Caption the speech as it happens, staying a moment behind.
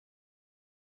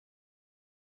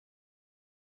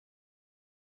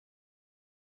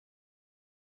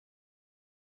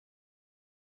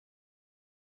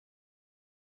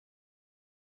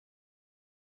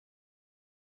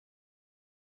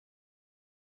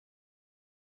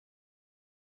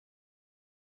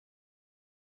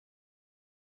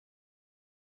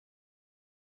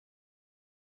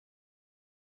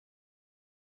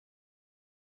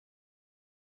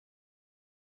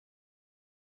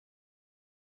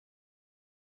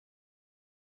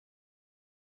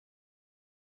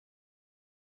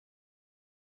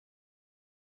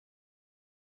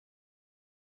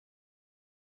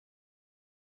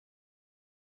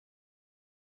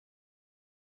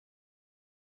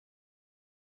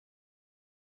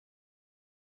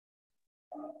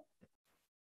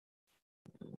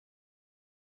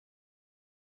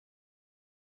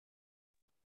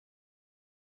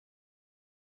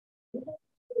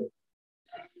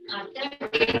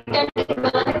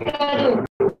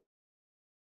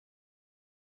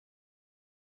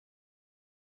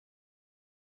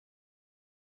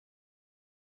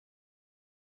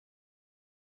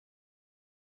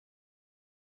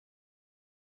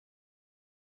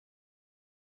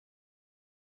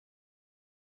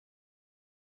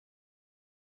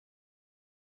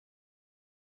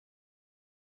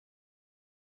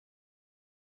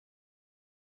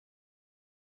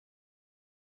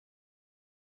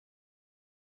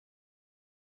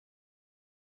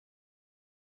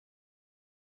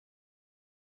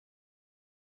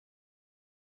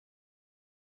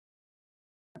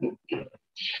Hi,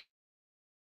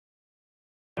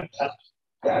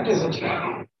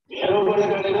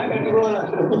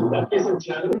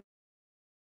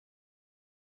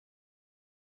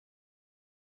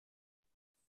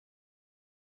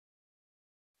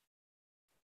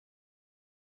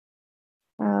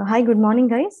 good morning,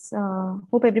 guys.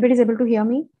 Hope everybody is able to hear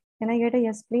me. Can I get a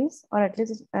yes, please? Or at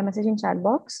least a message in chat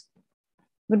box.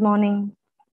 Good morning.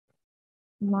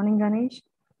 Good morning, Ganesh.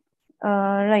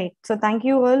 Right. So thank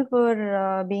you all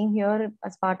for being here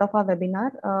as part of our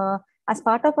webinar. As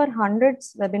part of our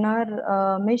hundreds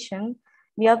webinar mission,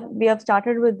 we have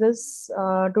started with this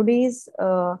today's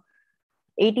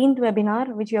 18th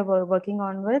webinar, which we are working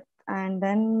on with. And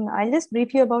then I'll just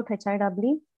brief you about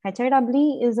HIEE.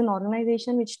 HIEE is an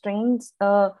organization which trains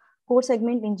core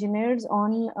segment engineers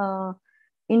on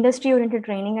industry-oriented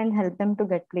training and help them to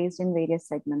get placed in various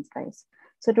segments, guys.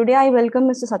 So today I welcome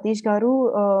Mr. Satish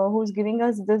Garu, who's giving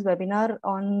us this webinar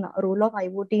on role of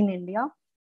IoT in India.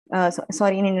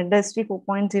 In Industry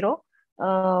 4.0.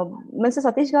 Mr.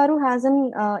 Satish Garu has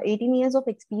an 18 years of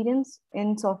experience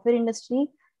in software industry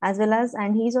as well as,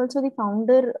 and he's also the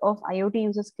founder of IoT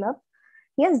Users Club.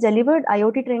 He has delivered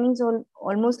IoT trainings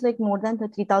almost like more than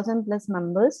 3,000 plus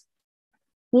members.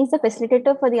 He's the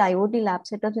facilitator for the IoT lab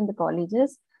setups in the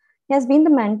colleges. He has been the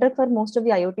mentor for most of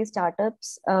the IoT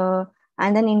startups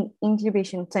and then in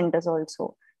incubation centers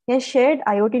also. He has shared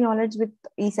IoT knowledge with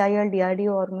ESIL,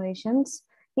 DRDO organizations.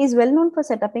 He is well known for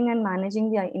setting and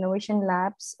managing the innovation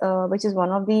labs, which is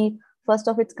one of the first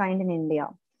of its kind in India.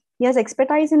 He has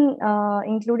expertise in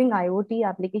including IoT,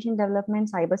 application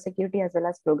development, cybersecurity, as well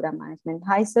as program management.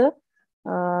 Hi, sir.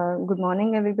 Good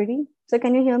morning, everybody. So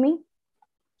can you hear me?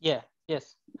 Yeah.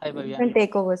 Yes. Hi, Bhavya. You can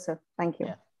take over, sir. Thank you.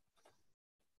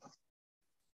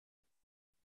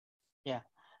 Yeah.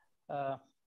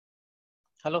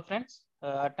 Hello, friends.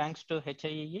 Thanks to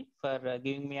HIEE for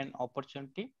giving me an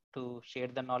opportunity to share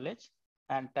the knowledge.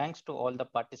 And thanks to all the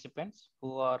participants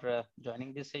who are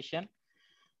joining this session.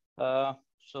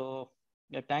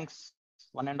 Thanks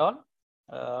one and all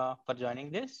for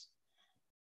joining this.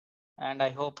 And I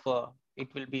hope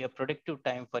it will be a productive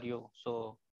time for you.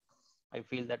 So I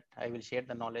feel that I will share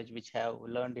the knowledge which I have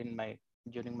learned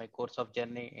during my course of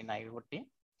journey in IoT.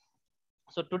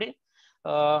 So today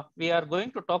we are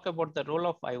going to talk about the role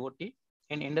of IoT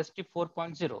in Industry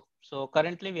 4.0. So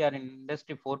currently we are in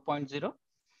Industry 4.0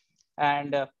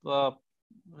 and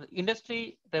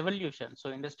industry revolution.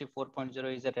 So Industry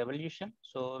 4.0 is a revolution.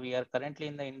 So we are currently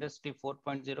in the Industry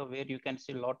 4.0 where you can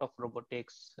see a lot of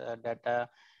robotics, data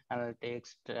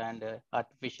analytics, and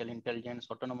artificial intelligence,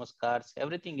 autonomous cars,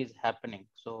 everything is happening.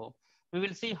 So we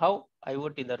will see how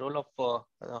IoT, the role of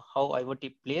how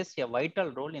IoT plays a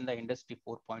vital role in the Industry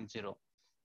 4.0.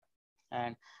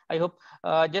 And I hope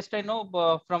just I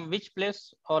know from which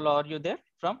place all are you there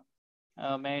from?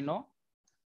 May I know?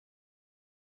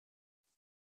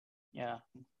 Yeah.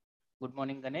 Good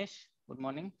morning, Ganesh. Good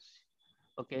morning.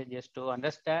 Okay, just to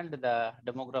understand the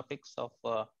demographics of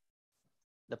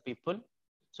the people.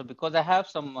 So because I have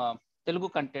some Telugu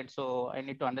content, so I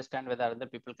need to understand whether other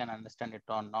people can understand it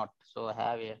or not. So I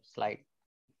have a slide.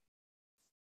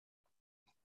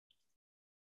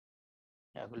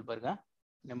 Yeah, Gulbarga,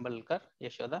 Nimbalkar,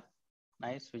 Yashoda,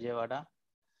 nice, Vijayawada,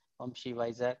 Vamshi,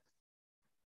 Vizag,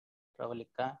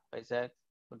 Pravalika, Vizag,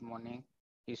 good morning,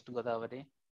 East Godavari.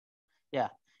 Yeah,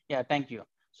 thank you.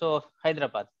 So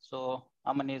Hyderabad. So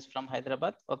Aman is from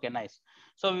Hyderabad. Okay, nice.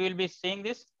 So we will be seeing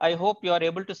this. I hope you are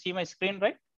able to see my screen,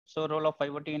 right? So role of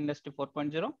IoT Industry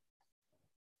 4.0.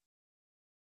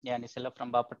 Yeah, Nisela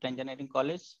from Bapatra Engineering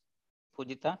College,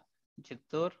 Pujita,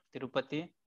 Chittur, Tirupati,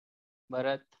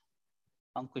 Bharat,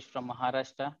 Ankush from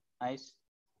Maharashtra. Nice.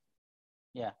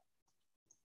 Yeah.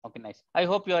 Okay, nice. I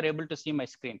hope you are able to see my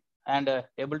screen and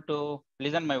able to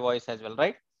listen my voice as well,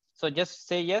 right? So just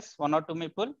say yes, one or two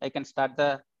people. I can start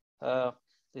the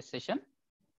this session.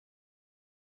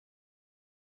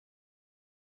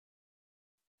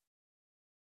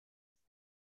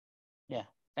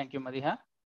 Thank you, Madiha.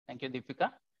 Thank you, Deepika.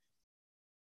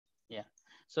 Yeah.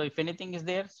 So if anything is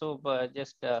there, so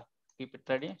just keep it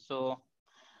ready. So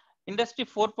Industry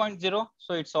 4.0.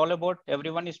 So it's all about,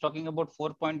 everyone is talking about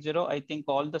 4.0. I think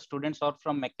all the students are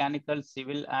from mechanical,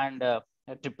 civil, and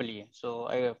EEE. So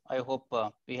I hope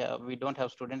we don't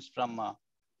have students from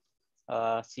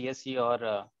CSE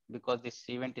or because this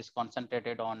event is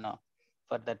concentrated on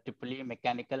for the EEE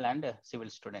mechanical and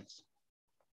civil students.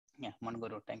 Yeah,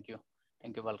 Manguru, thank you.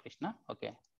 Thank you, Balkrishna.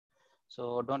 Okay.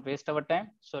 So don't waste our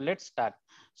time. So let's start.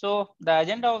 So the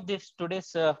agenda of this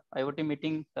today's IoT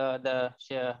meeting, the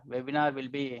webinar will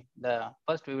be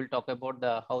first we will talk about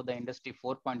how the industry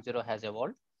 4.0 has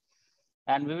evolved.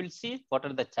 And we will see what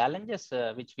are the challenges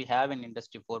which we have in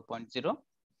industry 4.0.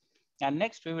 And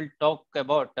next we will talk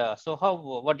about,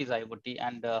 what is IoT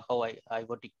and how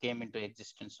IoT came into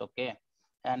existence, okay?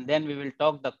 And then we will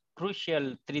talk the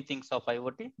crucial three things of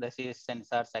IoT. This is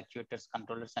sensors, actuators,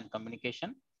 controllers, and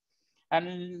communication.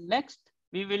 And next,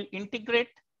 we will integrate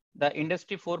the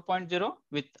industry 4.0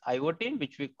 with IoT,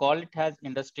 which we call it as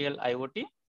industrial IoT.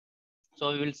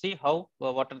 So we will see how,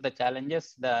 what are the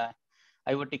challenges the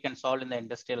IoT can solve in the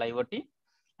industrial IoT.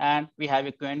 And we have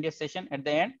a Q&A session at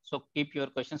the end. So keep your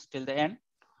questions till the end,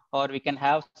 or we can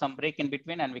have some break in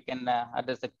between and we can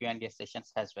address the Q&A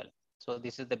sessions as well. So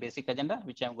this is the basic agenda,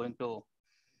 which I'm going to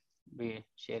be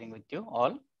sharing with you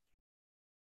all.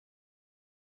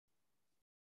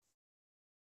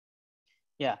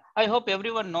 Yeah, I hope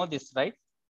everyone know this, right?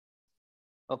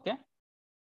 Okay,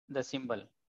 the symbol.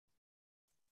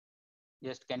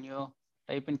 Just can you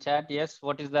type in chat? Yes,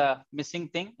 what is the missing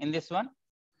thing in this one?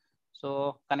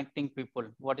 So connecting people,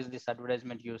 what is this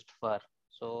advertisement used for?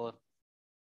 So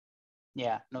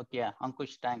yeah, Nokia,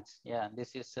 Ankush, thanks. Yeah,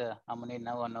 this is Amani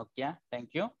now on Nokia,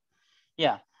 thank you.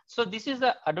 Yeah, so this is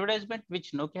the advertisement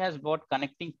which Nokia has bought,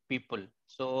 connecting people.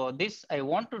 So this I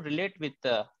want to relate with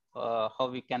how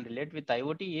we can relate with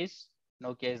IoT is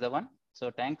Nokia is the one.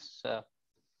 So thanks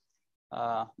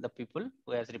the people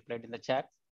who has replied in the chat.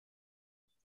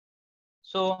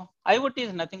 So IoT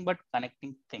is nothing but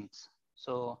connecting things.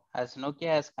 So as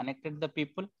Nokia has connected the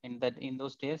people in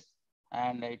those days,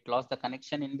 and it lost the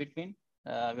connection in between.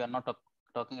 We are not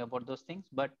talking about those things,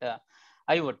 but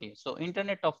IoT. So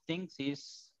Internet of Things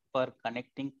is for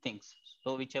connecting things.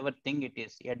 So whichever thing it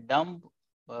is, a dumb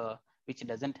which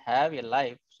doesn't have a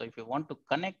life. So if you want to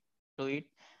connect to it,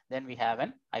 then we have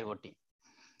an IoT.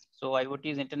 So IoT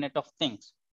is Internet of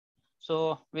Things.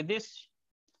 So with this,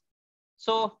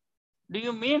 so do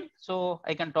you mean so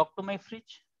I can talk to my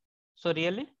fridge? So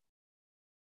really?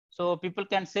 So people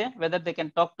can say whether they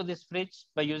can talk to this fridge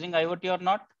by using IoT or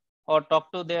not, or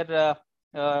talk to their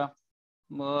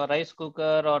rice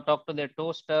cooker, or talk to their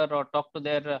toaster, or talk to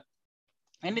their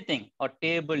anything, or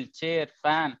table, chair,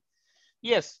 fan.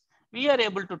 Yes, we are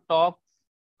able to talk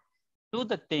to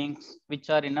the things which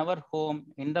are in our home,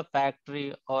 in the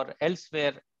factory, or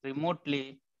elsewhere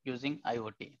remotely using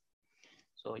IoT.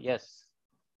 So yes,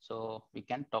 so we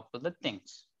can talk to the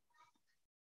things.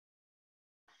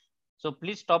 So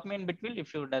please stop me in between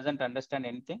if you doesn't understand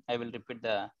anything. I will repeat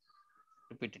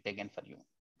it again for you.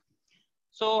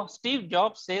 So Steve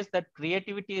Jobs says that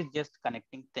creativity is just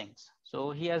connecting things.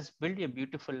 So he has built a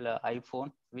beautiful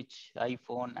iPhone, which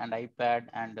iPhone and iPad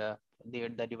and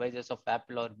the devices of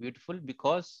Apple are beautiful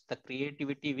because the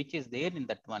creativity which is there in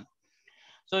that one.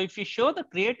 So if you show the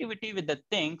creativity with the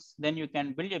things, then you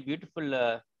can build a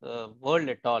beautiful world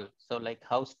at all. So like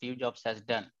how Steve Jobs has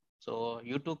done. So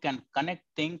you too can connect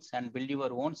things and build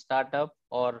your own startup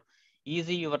or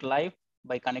easy your life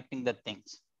by connecting the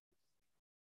things.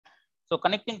 So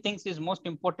connecting things is most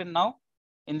important now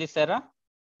in this era.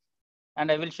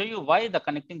 And I will show you why the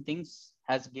connecting things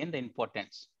has gained the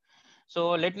importance. So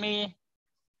let me,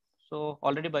 so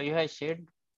already Bayu has shared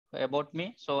about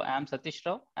me. So I am Satish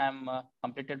Rao. I am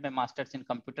completed my master's in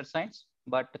computer science,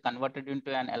 but converted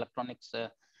into an electronics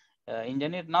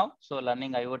engineer now. So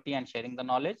learning IoT and sharing the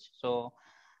knowledge. So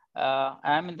I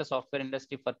am in the software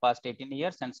industry for past 18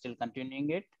 years and still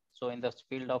continuing it. So in the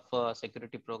field of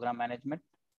security program management.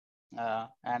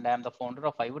 And I am the founder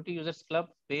of IoT Users Club,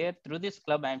 where through this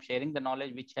club, I am sharing the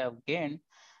knowledge which I have gained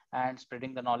and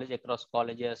spreading the knowledge across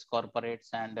colleges, corporates,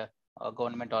 and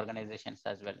government organizations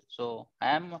as well. So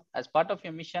I am, as part of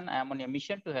your mission, I am on a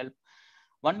mission to help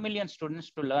 1 million students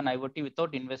to learn IoT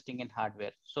without investing in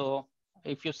hardware. So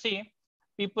if you see,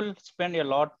 people spend a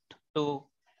lot to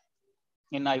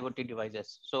in IoT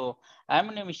devices. So I'm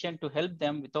on a mission to help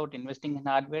them without investing in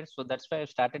hardware. So that's why I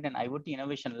started an IoT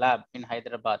innovation lab in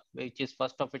Hyderabad, which is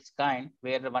first of its kind,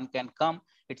 where one can come.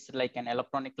 It's like an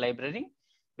electronic library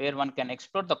where one can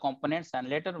explore the components, and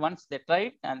later once they try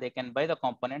it and they can buy the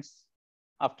components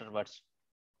afterwards.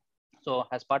 So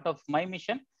as part of my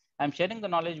mission, I'm sharing the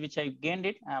knowledge which I gained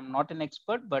it. I'm not an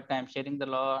expert, but I'm sharing the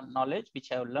knowledge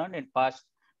which I have learned in past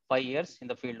 5 years in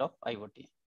the field of IoT.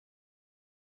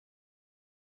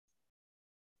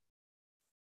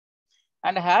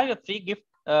 And I have a free gift.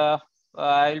 I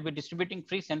will be distributing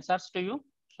free sensors to you.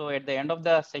 So at the end of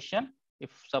the session,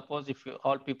 if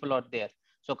all people are there.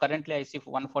 So currently I see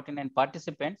 149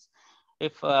 participants.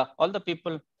 If all the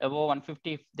people above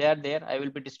 150, if they are there, I will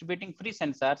be distributing free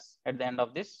sensors at the end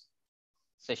of this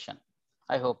session.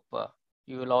 I hope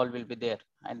you will be there,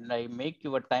 and I make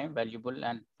your time valuable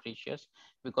and precious,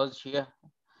 because here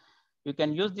you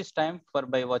can use this time for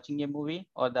by watching a movie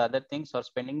or the other things or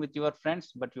spending with your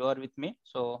friends, but you are with me.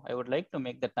 So I would like to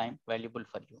make the time valuable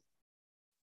for you.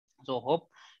 So hope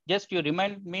just you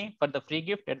remind me for the free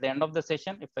gift at the end of the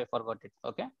session if I forgot it.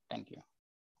 Okay, thank you.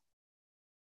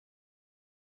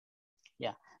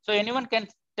 Yeah, so anyone can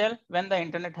tell when the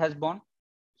internet has born?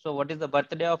 So what is the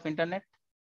birthday of internet?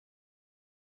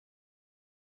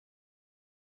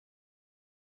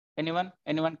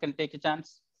 Anyone can take a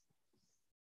chance?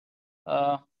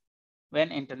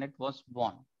 When internet was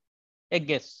born? A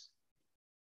guess.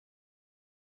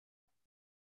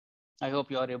 I hope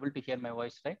you are able to hear my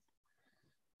voice, right?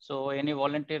 So any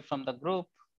volunteer from the group,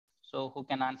 so who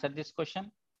can answer this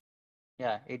question?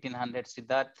 Yeah, 1800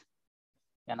 Siddharth.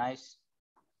 Yeah, nice.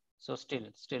 So still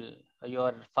you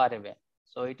are far away.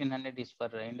 So 1800 is for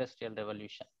industrial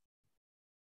revolution.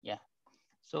 Yeah.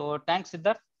 So thanks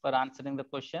Siddharth for answering the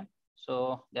question.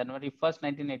 So January 1st,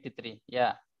 1983.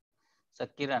 Yeah. So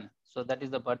Kiran. So that is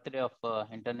the birthday of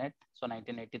internet. So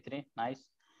 1983. Nice.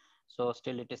 So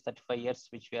still it is 35 years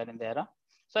which we are in the era.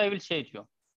 So I will share it you.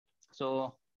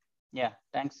 So yeah,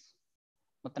 thanks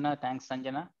Mutana, thanks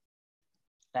Sanjana,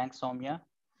 thanks Soumya.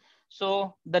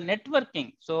 So the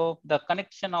networking, so the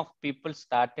connection of people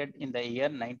started in the year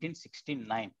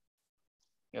 1969.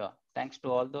 Yeah, thanks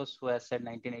to all those who have said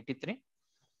 1983.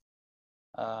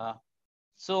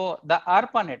 So the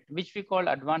ARPANET, which we call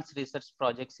Advanced Research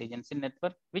Projects Agency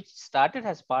Network, which started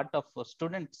as part of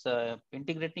students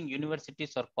integrating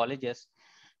universities or colleges.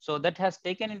 So that has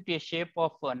taken into a shape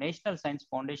of National Science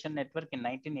Foundation Network in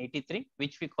 1983,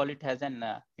 which we call it as an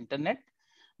internet.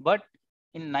 But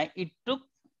it took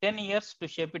 10 years to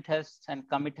shape it as and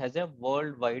come it as a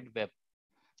World Wide Web.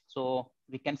 So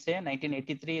we can say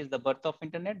 1983 is the birth of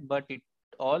internet, but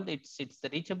its the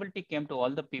reachability came to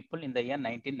all the people in the year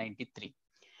 1993.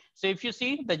 So if you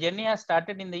see, the journey has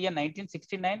started in the year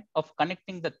 1969 of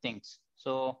connecting the things.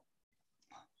 So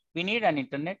we need an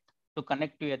internet to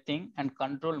connect to a thing and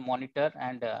control, monitor,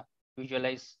 and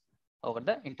visualize over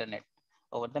the internet,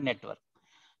 over the network.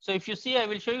 So if you see, I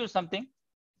will show you something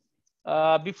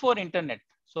before internet.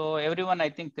 So everyone, I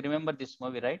think, remember this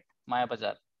movie, right? Maya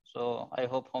Bazaar. So I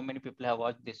hope how many people have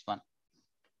watched this one.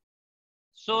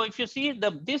 So if you see,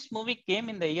 this movie came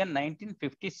in the year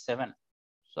 1957.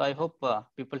 So I hope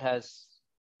people has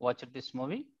watched this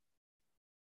movie,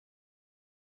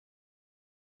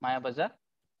 Maya Bazaar.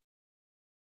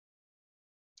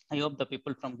 I hope the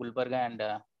people from Gulbarga and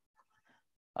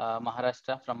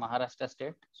Maharashtra, from Maharashtra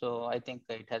state. So I think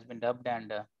it has been dubbed,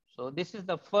 and so this is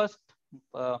the first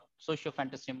socio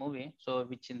fantasy movie. So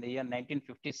which in the year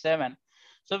 1957,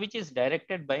 so which is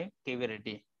directed by K.V.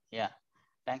 Reddy. Yeah,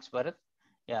 thanks Bharat.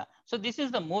 Yeah, so this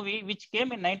is the movie which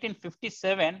came in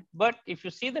 1957. But if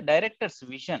you see the director's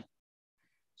vision,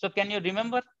 so can you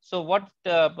remember? So what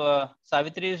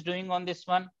Savitri is doing on this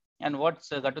one, and what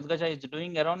Gatotkacha is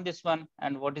doing around this one,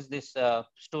 and what is this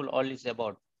stool all is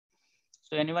about?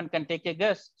 So anyone can take a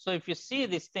guess. So if you see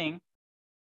this thing,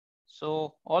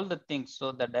 so all the things,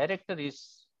 so the director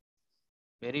is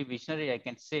very visionary, I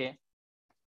can say.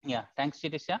 Yeah, thanks,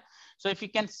 Shirisha. So if you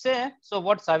can say, so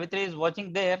what Savitri is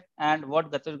watching there, and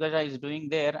what Gatotkacha is doing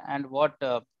there, and what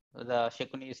the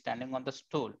Shekuni is standing on the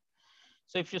stool.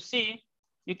 So if you see,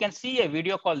 you can see a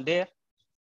video call there,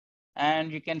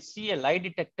 and you can see a lie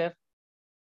detector,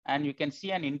 and you can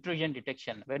see an intrusion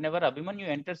detection. Whenever Abhimanyu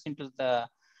enters into the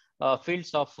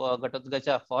fields of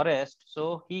Gatotkacha forest,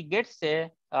 so he gets a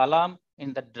alarm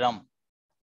in the drum.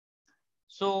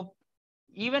 So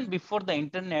even before the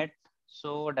internet,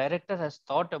 so director has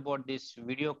thought about this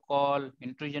video call,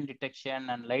 intrusion detection,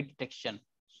 and lie detection.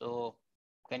 So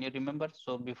can you remember?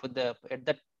 So before at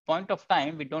that point of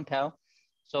time, we don't have.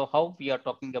 So how we are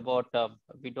talking about,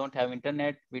 we don't have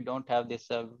internet, we don't have this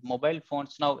mobile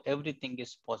phones. Now everything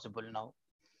is possible now.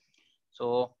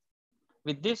 So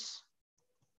with this,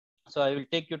 so I will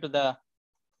take you to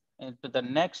the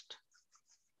next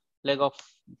leg of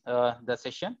the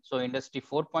session. So industry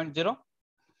 4.0.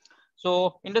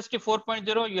 So industry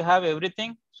 4.0, you have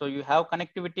everything. So you have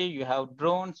connectivity, you have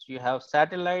drones, you have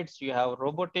satellites, you have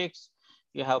robotics,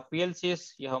 you have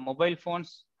PLCs, you have mobile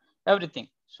phones, everything.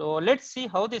 So let's see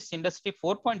how this industry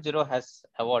 4.0 has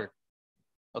evolved.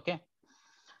 Okay.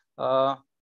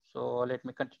 So let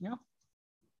me continue.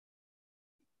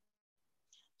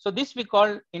 So this we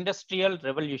call industrial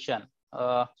revolution.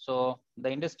 So the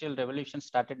industrial revolution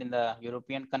started in the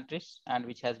European countries and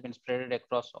which has been spread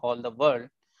across all the world.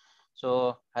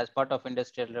 So as part of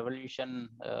industrial revolution,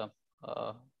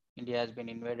 India has been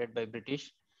invaded by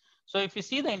British. So if you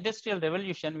see the industrial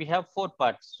revolution, we have four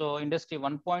parts. So industry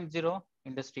 1.0,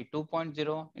 industry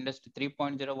 2.0, industry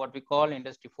 3.0, what we call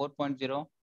industry 4.0.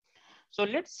 So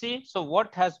let's see, so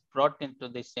what has brought into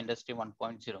this industry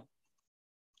 1.0?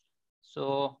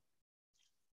 So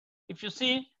if you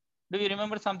see, do you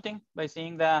remember something by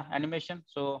seeing the animation?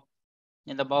 So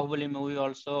in the Bahubali movie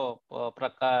also,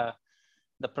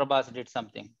 the Prabhas did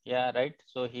something. Yeah, right.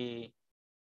 So he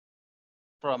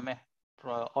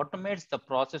automates the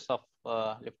process of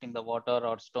lifting the water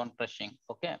or stone crushing.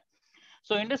 Okay.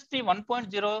 So industry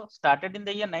 1.0 started in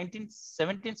the year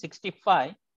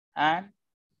 1765 and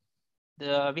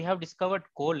we have discovered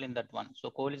coal in that one.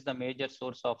 So coal is the major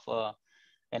source of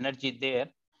energy there.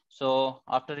 So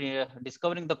after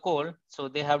discovering the coal, so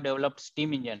they have developed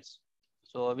steam engines,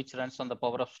 so which runs on the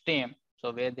power of steam.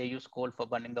 So where they use coal for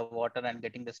burning the water and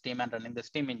getting the steam and running the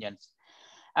steam engines.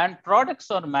 And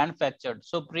products are manufactured.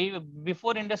 So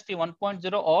before industry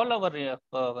 1.0, all our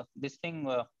this thing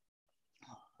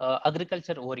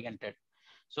agriculture oriented.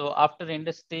 So after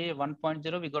industry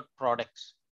 1.0, we got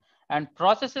products and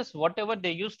processes, whatever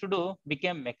they used to do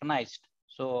became mechanized.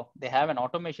 So they have an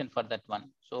automation for that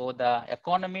one. So the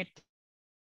economy transformed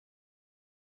from agriculture to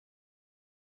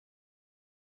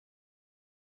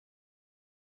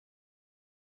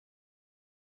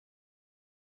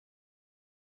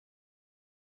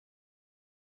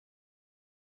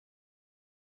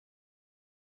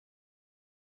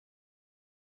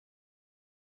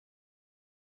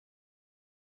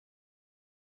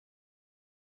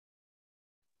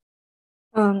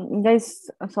Guys,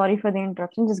 sorry for the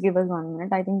interruption. Just give us 1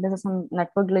 minute. I think there's some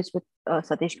network glitch with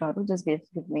Satish Garu. Just give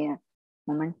me a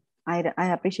moment. I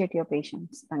appreciate your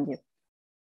patience. Thank you.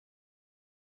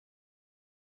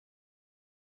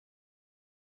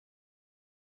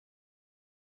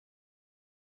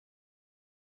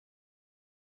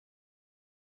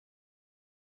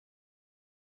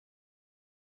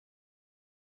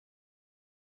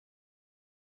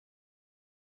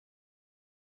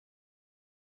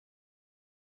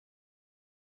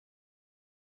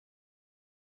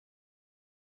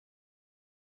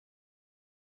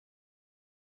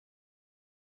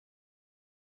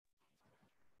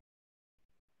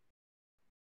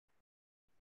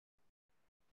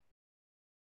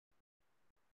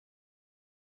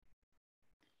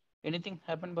 anything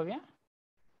happened, Bhavya?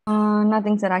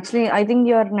 Nothing, sir. Actually, I think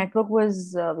your network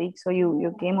was weak, so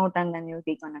you came out and then you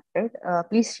reconnected.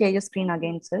 Please share your screen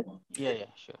again, sir. Yeah,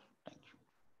 sure. Thank you.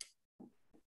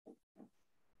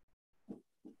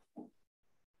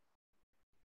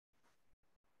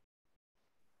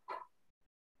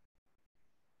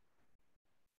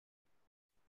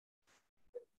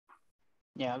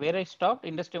 Yeah, where I stopped,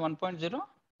 industry 1.0.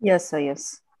 Yes, sir.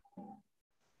 Yes.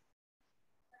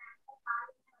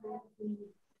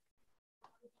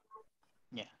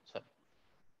 Yeah, sorry.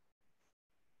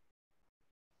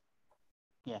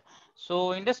 Yeah.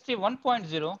 So industry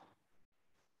 1.0.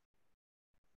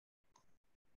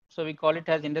 So we call it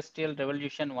as industrial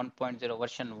revolution 1.0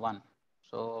 version 1.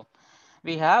 So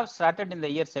we have started in the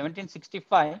year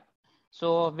 1765.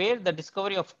 So where the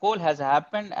discovery of coal has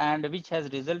happened and which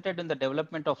has resulted in the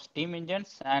development of steam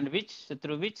engines and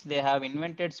through which they have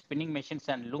invented spinning machines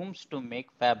and looms to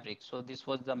make fabric. So this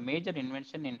was the major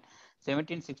invention in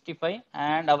 1765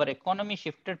 and our economy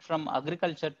shifted from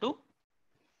agriculture to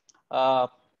uh,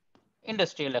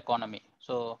 industrial economy.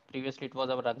 So previously it was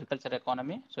our agriculture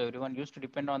economy. So everyone used to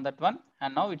depend on that one.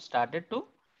 And now it started to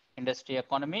industry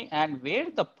economy and where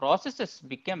the processes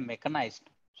became mechanized.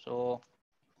 So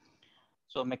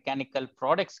mechanical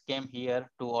products came here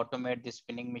to automate the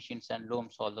spinning machines and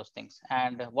looms, all those things.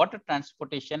 And water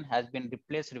transportation has been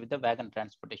replaced with the wagon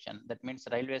transportation. That means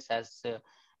railways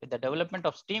with the development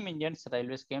of steam engines,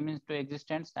 railways came into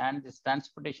existence and this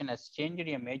transportation has changed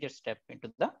a major step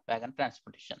into the wagon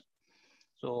transportation.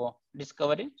 So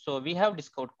discovery. So we have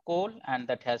discovered coal and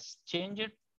that has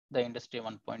changed the industry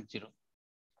 1.0.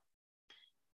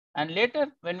 And later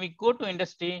when we go to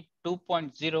industry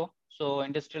 2.0, so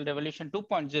industrial revolution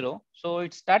 2.0, so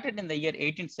it started in the year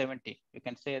 1870. You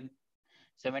can say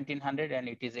 1700 and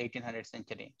it is 1800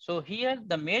 century. So here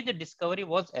the major discovery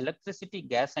was electricity,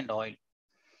 gas and oil.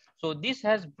 So this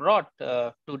has brought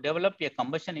to develop a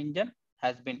combustion engine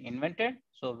has been invented.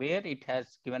 So where it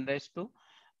has given rise to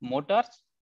motors,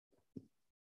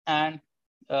 and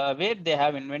where they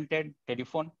have invented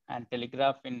telephone and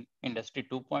telegraph in industry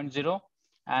 2.0,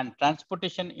 and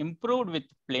transportation improved with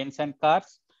planes and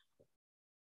cars,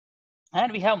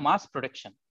 and we have mass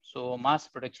production. So mass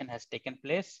production has taken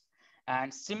place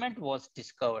and cement was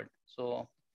discovered. So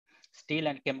steel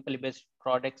and chemical based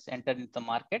products entered into the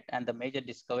market, and the major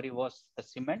discovery was the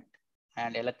cement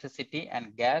and electricity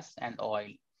and gas and oil.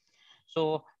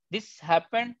 So this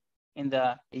happened in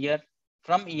the year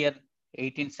from year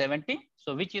 1870,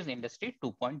 so which is industry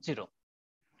 2.0.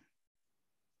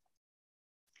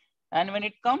 And when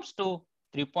it comes to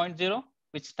 3.0,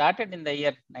 which started in the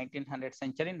year 1900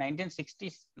 century,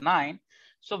 1969,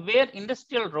 so where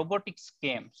industrial robotics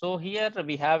came. So here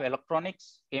we have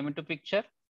electronics came into picture,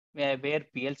 where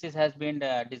PLCs has been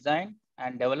designed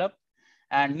and developed,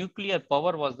 and nuclear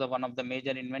power was the one of the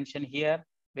major invention here,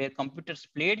 where computers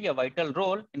played a vital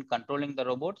role in controlling the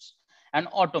robots, and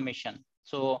automation.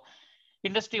 So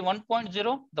industry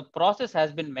 1.0, the process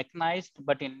has been mechanized,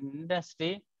 but in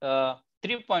industry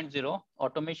 3.0,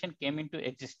 automation came into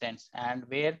existence, and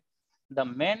where the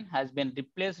man has been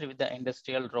replaced with the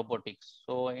industrial robotics.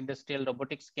 So industrial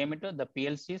robotics came into the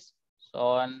PLCs,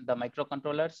 so and the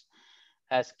microcontrollers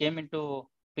has came into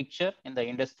picture in the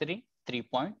industry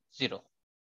 3.0.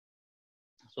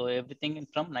 So everything in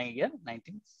from year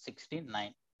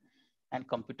 1969, and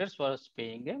computers was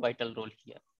playing a vital role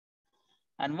here.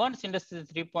 And once industry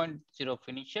 3.0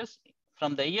 finishes,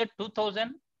 from the year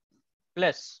 2000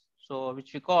 plus, so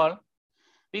which we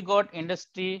got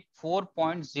industry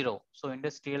 4.0, so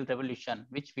industrial revolution,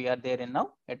 which we are there in now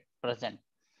at present.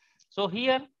 So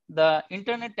here the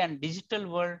internet and digital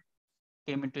world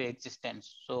came into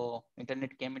existence. So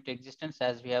internet came into existence,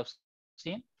 as we have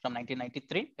seen, from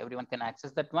 1993. Everyone can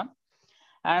access that one.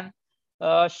 And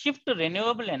shift to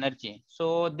renewable energy.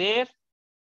 So there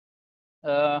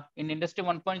in industry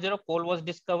 1.0, coal was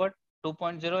discovered.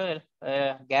 2.0,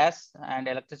 gas and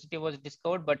electricity was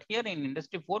discovered. But here in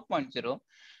industry 4.0,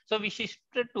 so we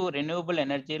shifted to renewable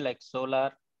energy like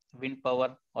solar, wind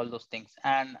power, all those things.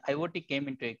 And IoT came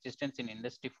into existence in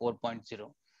industry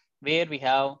 4.0, where we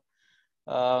have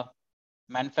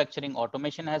manufacturing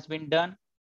automation has been done,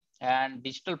 and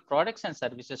digital products and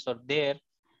services are there,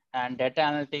 and data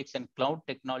analytics and cloud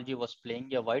technology was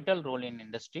playing a vital role in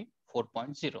industry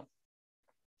 4.0.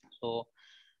 So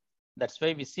that's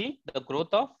why we see the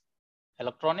growth of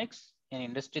electronics in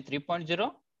industry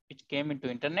 3.0, which came into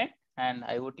internet, and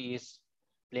IoT is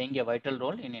playing a vital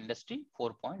role in industry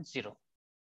 4.0.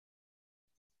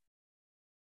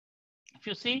 If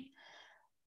you see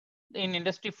in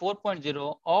industry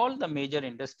 4.0, all the major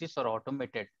industries are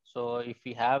automated. So if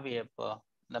we have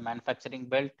the manufacturing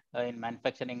belt in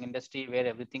manufacturing industry, where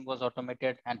everything was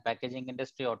automated, and packaging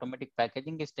industry, automatic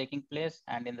packaging is taking place,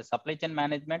 and in the supply chain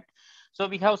management, so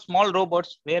we have small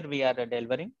robots where we are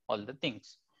delivering all the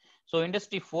things. So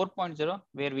industry 4.0,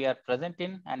 where we are present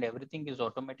in, and everything is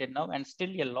automated now, and still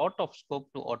a lot of scope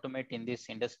to automate in these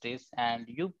industries. And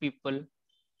you people,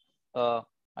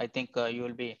 I think you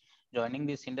will be joining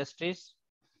these industries,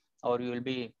 or you will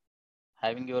be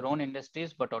having your own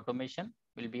industries, but automation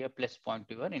will be a plus point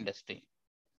to your industry.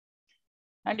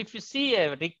 And if you see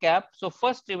a recap, so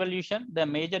first revolution, the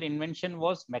major invention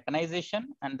was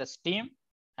mechanization and the steam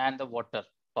and the water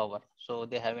power. So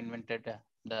they have invented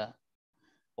the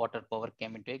water power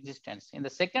came into existence. In the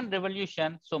second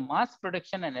revolution, so mass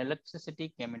production and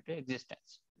electricity came into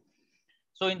existence.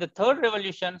 So in the third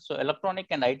revolution, so electronic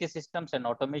and IT systems and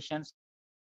automations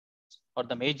are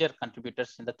the major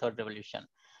contributors in the third revolution.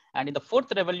 And in the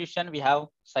fourth revolution, we have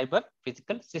cyber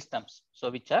physical systems, so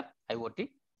which are IoT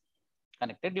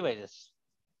connected devices.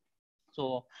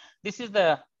 So this is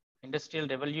the industrial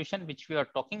revolution which we are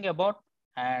talking about.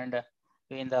 And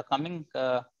in the coming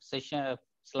session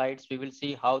slides, we will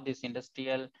see how this industry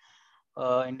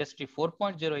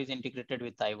 4.0 is integrated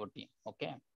with IoT.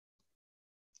 Okay.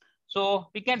 So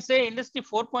we can say industry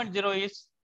 4.0 is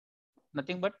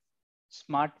nothing but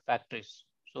smart factories.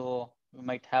 So you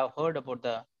might have heard about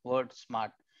the word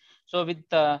smart. So with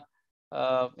the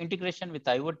integration with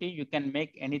IoT, you can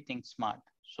make anything smart.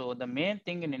 So the main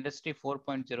thing in industry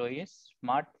 4.0 is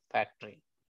smart factory.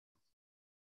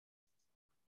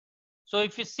 So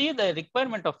if you see the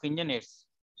requirement of engineers,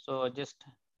 so just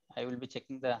I will be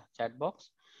checking the chat box.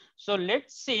 So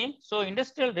let's see. So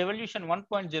industrial revolution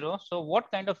 1.0. So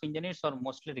what kind of engineers are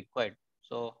mostly required?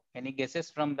 So any guesses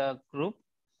from the group?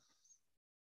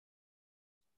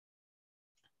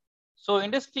 So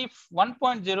industry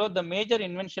 1.0, the major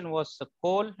invention was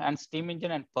coal and steam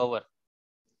engine and power.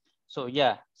 So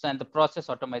yeah, so and the process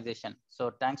automation.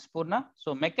 So thanks Purna.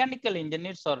 So mechanical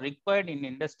engineers are required in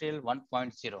industrial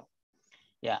 1.0.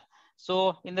 Yeah.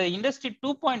 So in the industry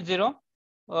 2.0,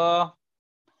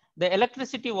 the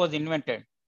electricity was invented.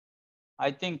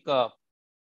 I think,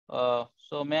 so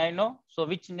may I know, so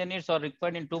which engineers are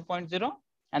required in 2.0?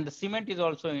 And the cement is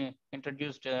also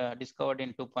introduced, discovered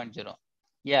in 2.0.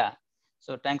 Yeah.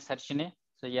 So thanks Harshini.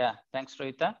 So yeah, thanks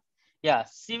Rohita. Yeah,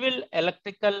 civil,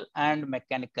 electrical and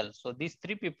mechanical. So these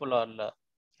three people are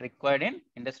required in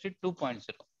industry 2.0.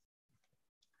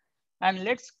 And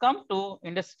let's come to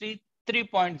industry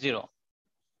 3.0.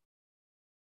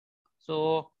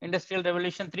 So industrial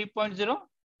revolution 3.0.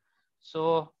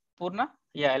 So Purna,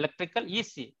 yeah, electrical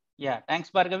EC. Yeah, thanks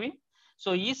Bhargavi.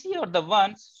 So EC are the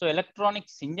ones, so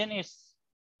electronics engineers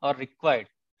are required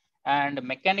and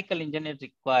mechanical engineers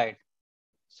required.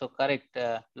 So correct,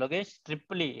 Logesh,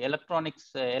 triple E,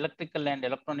 electronics, electrical and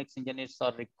electronics engineers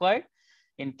are required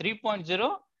in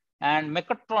 3.0 and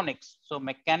mechatronics. So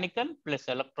mechanical plus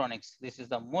electronics. This is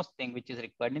the most thing which is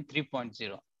required in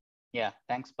 3.0. Yeah,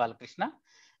 thanks Balakrishna.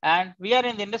 And we are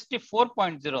in the industry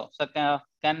 4.0. So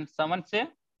can someone say?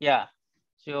 Yeah.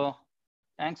 So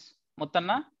thanks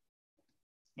Mutanna.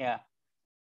 Yeah.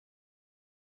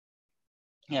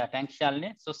 Yeah, thanks,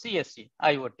 Shalini. So CSC,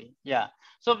 IoT. Yeah.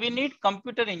 So we need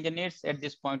computer engineers at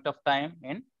this point of time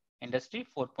in industry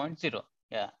 4.0.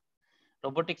 Yeah.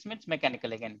 Robotics means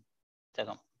mechanical again.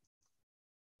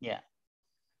 Yeah.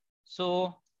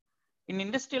 So in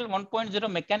industrial 1.0,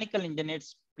 mechanical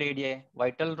engineers played a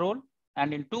vital role.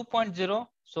 And in 2.0,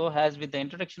 so has with the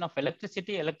introduction of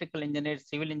electricity, electrical engineers,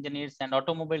 civil engineers, and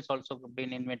automobiles also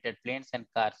been invented, planes and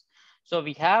cars. So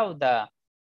we have the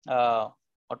uh,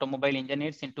 automobile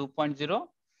engineers in 2.0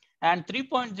 and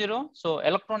 3.0. So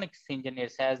electronics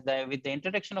engineers as the with the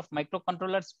introduction of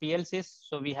microcontrollers, PLCs.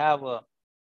 So we have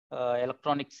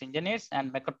electronics engineers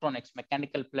and mechatronics,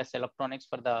 mechanical plus electronics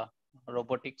for the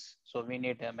robotics. So we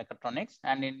need mechatronics.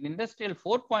 And in industrial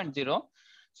 4.0,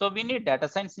 so we need data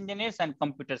science engineers and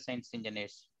computer science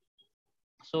engineers.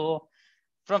 So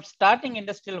from starting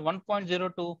industrial 1.0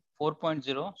 to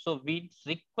 4.0, so we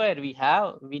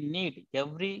need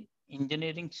every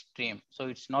engineering stream. So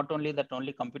it's not only that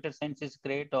only computer science is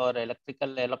great or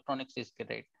electrical electronics is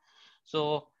great.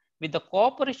 So with the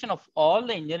cooperation of all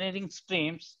the engineering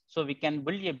streams, so we can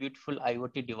build a beautiful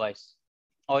IoT device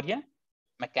or a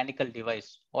mechanical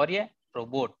device or a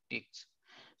robotics.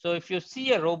 So if you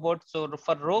see a robot, so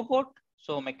for robot,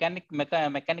 so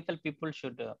mechanical people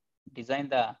should design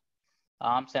the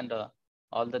arms and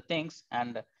all the things,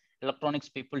 and electronics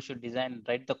people should design,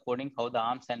 write the coding, how the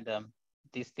arms and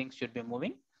these things should be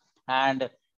moving. And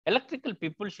electrical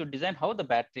people should design how the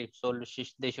battery, so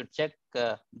they should check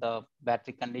the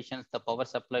battery conditions, the power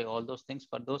supply, all those things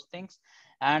for those things.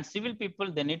 And civil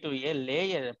people, they need to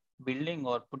lay a building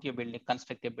or put a building,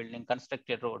 construct a building, construct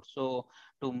a road, so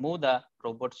to move the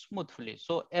robot smoothly.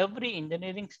 So every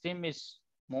engineering stream is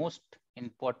most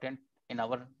important in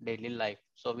our daily life.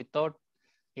 So without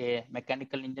a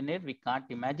mechanical engineer, we can't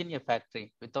imagine a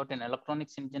factory. Without an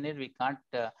electronics engineer, we can't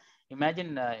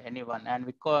imagine anyone. And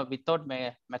without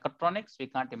mechatronics, we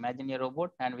can't imagine a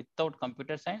robot. And without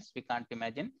computer science, we can't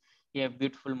imagine a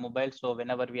beautiful mobile. So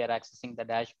whenever we are accessing the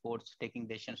dashboards, taking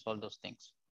decisions, all those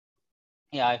things.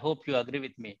 Yeah, I hope you agree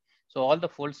with me. So all the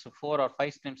 4 or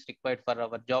 5 streams required for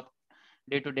our job,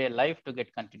 day-to-day life to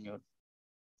get continued.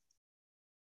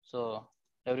 So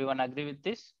everyone agree with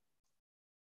this?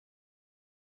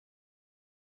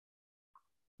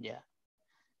 Yeah,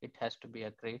 it has to be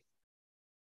agreed.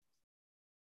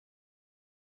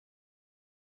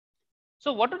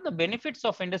 So what are the benefits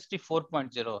of industry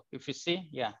 4.0? If you see,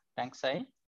 yeah, thanks, Sai.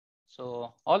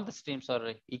 So all the streams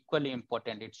are equally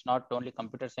important. It's not only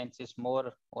computer science is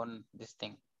more on this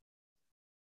thing.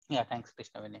 Yeah, thanks,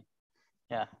 Krishnavini.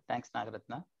 Yeah, thanks,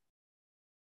 Nagaratna.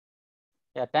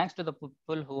 Yeah, thanks to the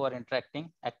people who are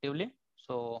interacting actively.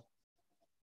 So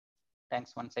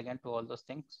thanks once again to all those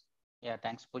things. Yeah,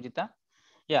 thanks, Pujita.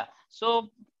 Yeah, so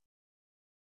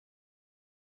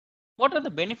what are the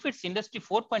benefits industry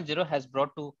 4.0 has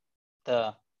brought to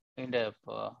the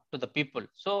to the people?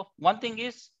 So one thing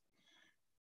is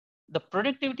the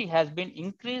productivity has been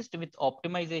increased with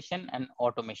optimization and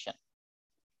automation,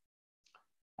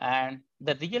 and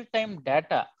the real-time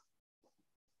data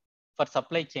for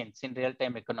supply chains in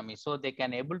real-time economy, so they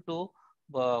can able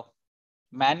to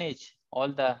manage all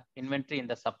the inventory in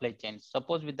the supply chain.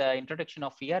 Suppose with the introduction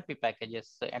of ERP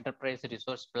packages, enterprise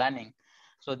resource planning,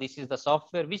 So this is the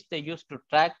software which they use to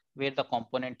track where the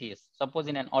component is. Suppose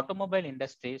in an automobile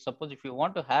industry, suppose if you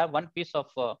want to have one piece of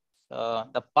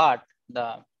the part,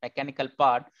 the mechanical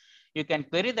part, you can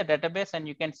query the database and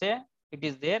you can say it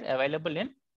is there available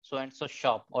in so and so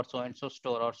shop or so and so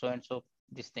store or so and so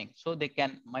this thing. So they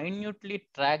can minutely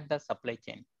track the supply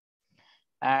chain.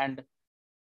 And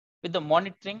with the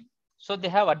monitoring, so they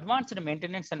have advanced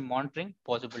maintenance and monitoring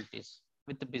possibilities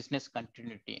with the business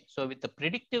continuity. So with the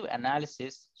predictive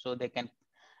analysis, so they can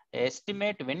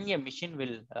estimate when a machine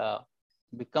will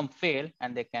become fail,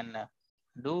 and they can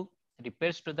do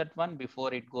repairs to that one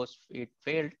before it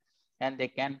failed, and they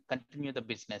can continue the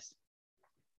business.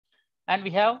 And we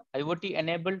have IoT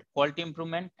enabled quality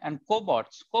improvement and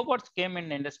cobots. Cobots came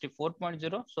in industry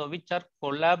 4.0, so which are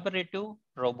collaborative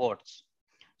robots.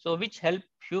 So which help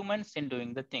humans in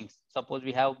doing the things. Suppose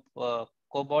we have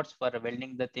cobots for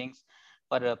welding the things,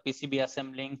 for PCB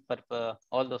assembling, for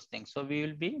all those things. So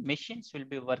machines will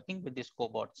be working with these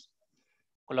cobots,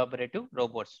 collaborative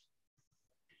robots.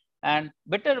 And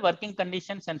better working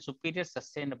conditions and superior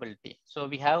sustainability. So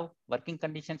we have working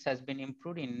conditions has been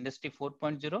improved in industry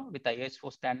 4.0 with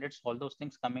ISO standards, all those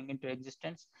things coming into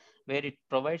existence, where it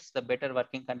provides the better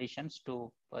working conditions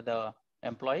to the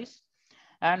employees.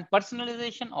 And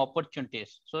personalization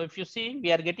opportunities. So if you see,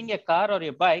 we are getting a car or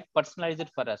a bike personalized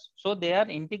for us. So they are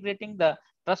integrating the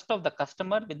trust of the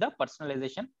customer with the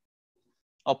personalization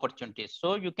opportunities.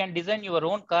 So you can design your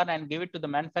own car and give it to the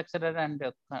manufacturer, and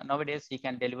nowadays he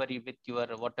can deliver you with your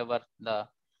whatever the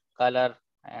color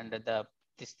and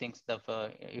these things.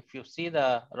 If you see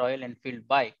the Royal Enfield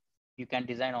bike, you can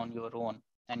design on your own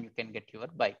and you can get your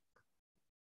bike.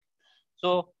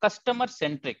 So customer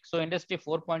centric. So industry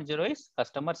 4.0 is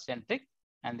customer centric,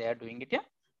 and they are doing it. Yeah,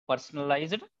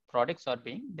 personalized products are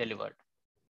being delivered.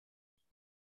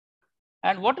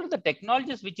 And what are the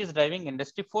technologies which is driving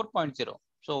industry 4.0?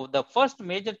 So the first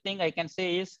major thing I can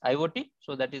say is IoT.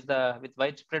 So that is with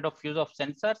widespread of use of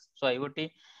sensors. So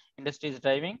IoT industry is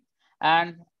driving,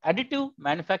 and additive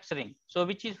manufacturing. So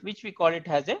which we call it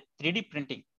as a 3D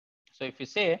printing. So if you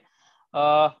say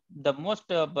the most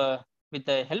with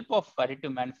the help of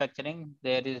additive manufacturing,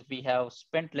 we have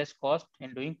spent less cost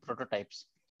in doing prototypes,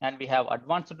 and we have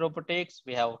advanced robotics.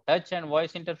 We have touch and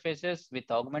voice interfaces with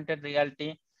augmented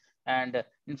reality, and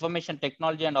information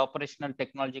technology and operational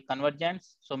technology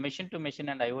convergence. So machine to machine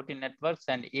and IoT networks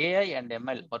and AI and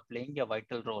ML are playing a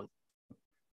vital role.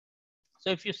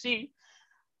 So if you see,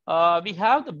 we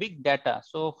have the big data.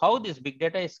 So how this big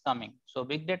data is coming? So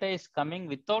big data is coming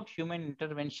without human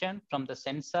intervention from the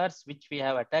sensors, which we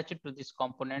have attached to these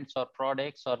components or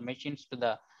products or machines to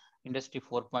the industry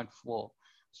 4.4.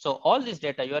 So all this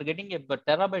data, you are getting a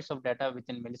terabytes of data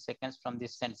within milliseconds from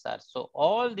this sensor. So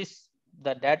all this,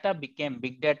 the data became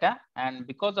big data, and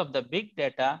because of the big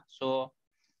data, so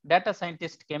data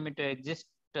scientists came into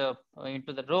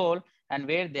the role, and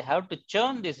where they have to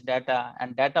churn this data,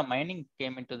 and data mining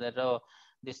came into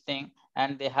this thing,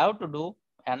 and they have to do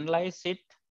analyze it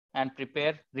and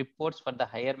prepare reports for the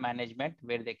higher management,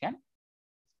 where they can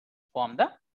form the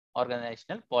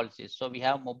organizational policies. So we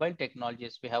have mobile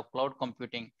technologies, we have cloud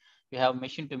computing, we have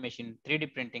machine to machine,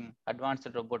 3D printing, advanced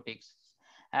robotics,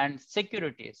 and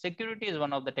security. Security is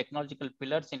one of the technological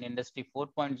pillars in industry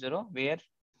 4.0, where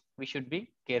we should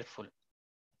be careful.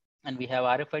 And we have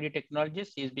RFID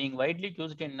technologies is being widely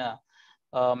used in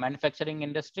manufacturing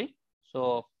industry.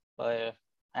 So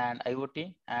and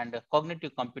IoT and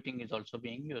cognitive computing is also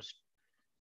being used.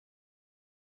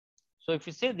 So if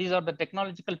you say, these are the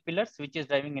technological pillars which is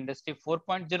driving industry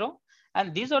 4.0,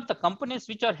 and these are the companies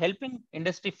which are helping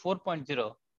industry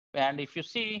 4.0. And if you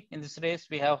see in this race,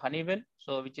 we have Honeywell,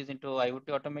 so which is into IoT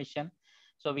automation.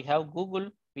 So we have Google,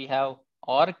 we have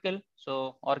Oracle.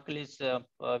 So Oracle is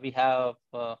we have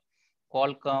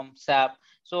Qualcomm, SAP.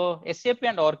 So SAP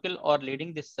and Oracle are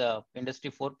leading this industry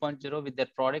 4.0 with their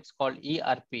products called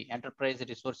ERP, Enterprise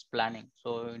Resource Planning.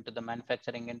 So into the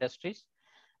manufacturing industries,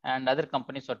 and other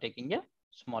companies are taking a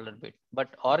smaller bit.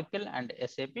 But Oracle and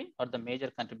SAP are the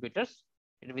major contributors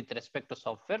with respect to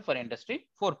software for industry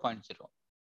 4.0.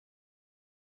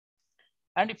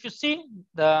 And if you see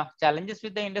the challenges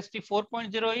with the industry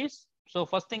 4.0 is, so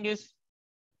first thing is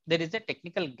there is a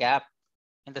technical gap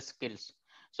in the skills.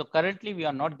 So currently we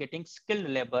are not getting skilled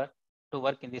labor to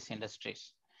work in these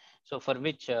industries. So for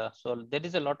which, so there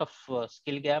is a lot of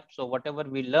skill gap. So whatever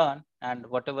we learn and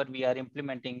whatever we are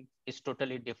implementing is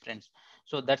totally different.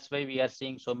 So that's why we are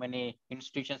seeing so many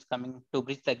institutions coming to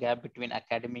bridge the gap between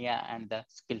academia and the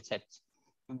skill sets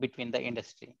between the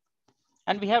industry.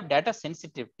 And we have data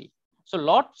sensitivity. So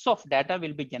lots of data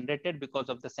will be generated because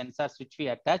of the sensors which we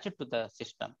attach to the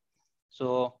system.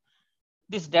 So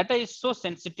this data is so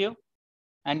sensitive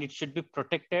and it should be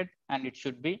protected and it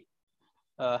should be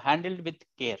handled with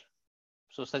care.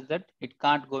 So such that it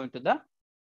can't go into the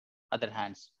other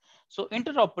hands. So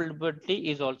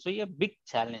interoperability is also a big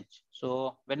challenge.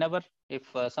 So whenever if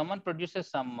someone produces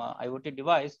some IoT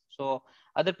device, so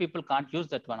other people can't use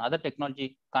that one, other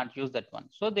technology can't use that one.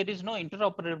 So there is no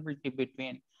interoperability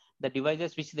between the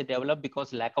devices which they develop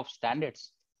because lack of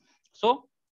standards. So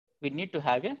we need to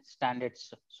have a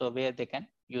standards so where they can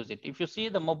use it. If you see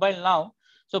the mobile now,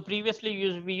 so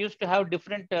previously we used to have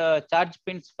different charge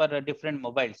pins for different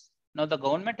mobiles. Now the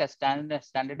government has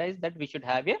standardized that we should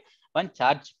have a one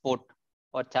charge port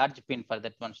or charge pin for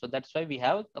that one. So that's why we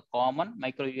have a common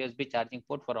micro USB charging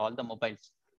port for all the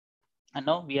mobiles. And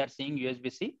now we are seeing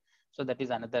USB-C. So that is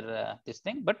another this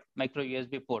thing, but micro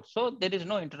USB port. So there is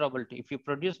no interoperability. If you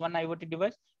produce one IoT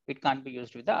device, it can't be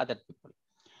used with the other people.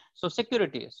 So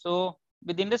security. So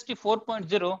with industry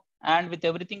 4.0 and with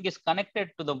everything is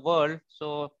connected to the world,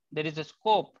 so there is a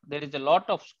scope, there is a lot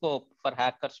of scope for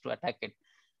hackers to attack it,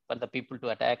 for the people to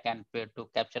attack and to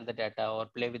capture the data or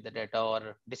play with the data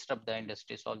or disrupt the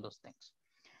industries, all those things.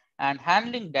 And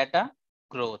handling data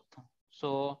growth.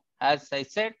 So as I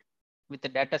said, with the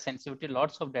data sensitivity,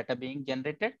 lots of data being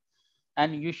generated,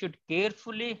 and you should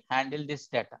carefully handle this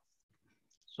data.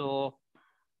 So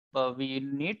we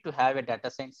need to have a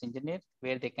data science engineer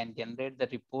where they can generate the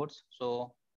reports.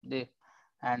 So they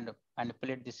and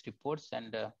manipulate these reports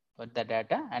and put the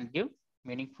data and give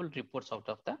meaningful reports out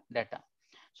of the data.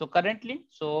 So currently,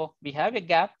 so we have a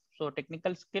gap. So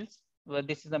technical skills, well,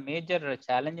 this is a major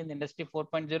challenge in the industry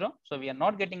 4.0. So we are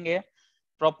not getting a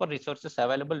proper resources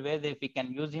available where we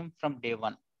can use him from day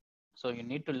one. So you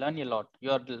need to learn a lot.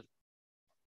 You are to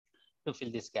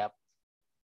fill this gap.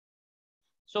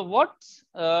 So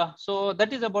so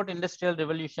that is about industrial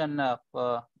revolution,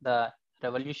 the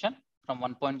revolution from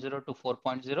 1.0 to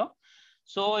 4.0.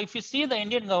 So if you see the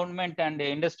Indian government and the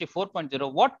industry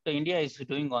 4.0, what India is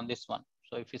doing on this one.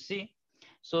 So if you see,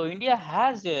 so India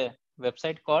has a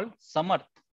website called Samarth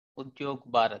Udyog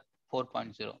Bharat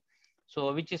 4.0.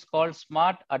 So which is called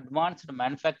Smart Advanced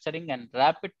Manufacturing and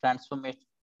Rapid Transformation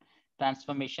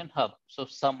Hub. So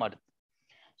Samarth.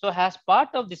 So as part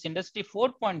of this industry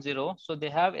 4.0, so they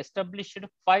have established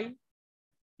 5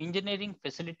 engineering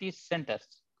facilities centers.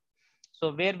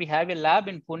 So where we have a lab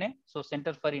in Pune, so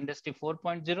Center for Industry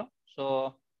 4.0,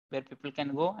 so where people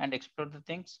can go and explore the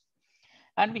things.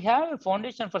 And we have a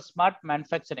foundation for smart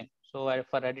manufacturing. So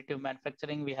for additive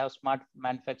manufacturing, we have smart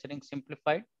manufacturing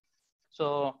simplified.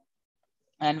 So,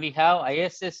 and we have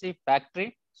ISSC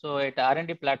factory. So at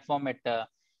R&D platform at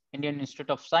Indian Institute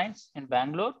of Science in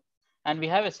Bangalore. And we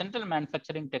have a Central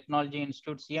Manufacturing Technology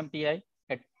Institute, CMTI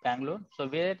at Bangalore. So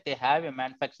where they have a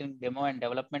manufacturing demo and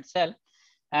development cell.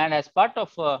 And as part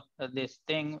of this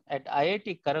thing at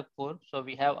IIT Kharagpur, so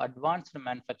we have Advanced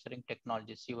Manufacturing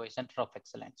Technology, COI, Center of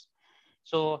Excellence.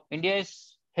 So India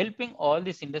is helping all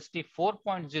this industry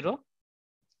 4.0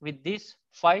 with these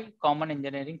 5 common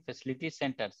engineering facility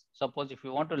centers. Suppose if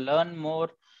you want to learn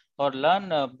more or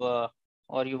learn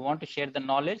or you want to share the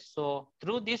knowledge, so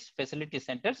through these facility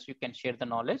centers, you can share the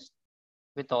knowledge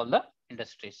with all the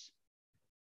industries.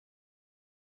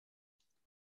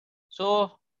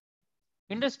 So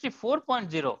industry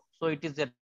 4.0, so it is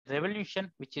a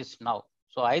revolution which is now.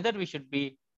 So either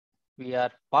we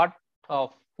are part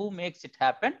of who makes it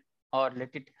happen or let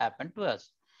it happen to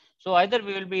us. So either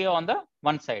we will be on the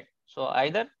one side. So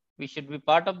either we should be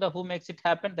part of the who makes it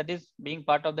happen, that is being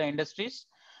part of the industries,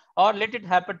 or let it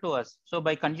happen to us. So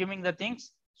by consuming the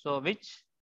things, so which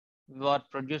were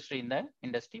produced in the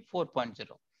industry 4.0.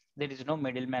 There is no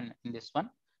middleman in this one,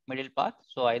 middle path.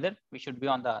 So either we should be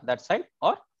on that side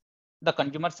or the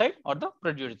consumer side or the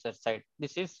producer side.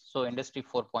 This is so industry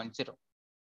 4.0.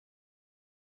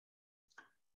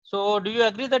 So do you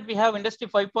agree that we have industry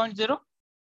 5.0?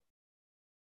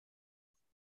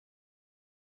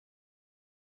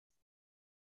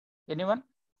 Anyone?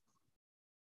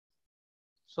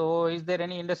 So is there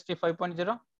any industry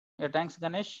 5.0? Yeah, thanks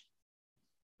Ganesh.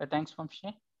 Yeah, thanks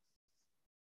Vamshi.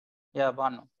 Yeah,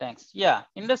 Banu, thanks. Yeah,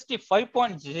 industry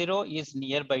 5.0 is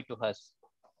nearby to us.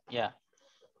 Yeah.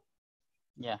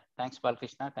 Yeah, thanks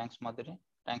Balkrishna, thanks Madhuri,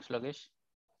 thanks Logesh.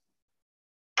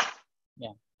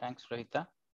 Yeah, thanks Rohita.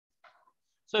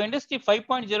 So industry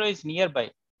 5.0 is nearby.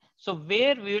 So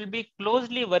where we will be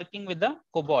closely working with the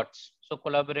cobots. So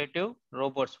collaborative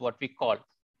robots, what we call.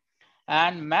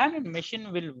 And man and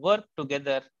machine will work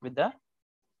together with the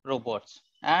robots.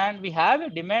 And we have a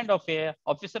demand of a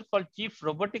officer called Chief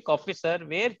Robotic Officer,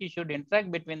 where he should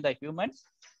interact between the humans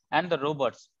and the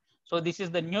robots. So this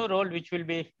is the new role which will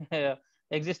be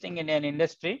existing in an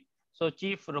industry. So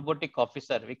chief robotic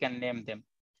officer, we can name them.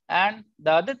 And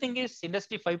the other thing is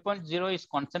industry 5.0 is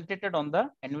concentrated on the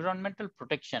environmental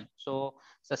protection. So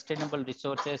sustainable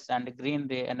resources and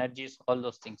green energies, all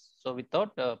those things. So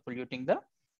without polluting the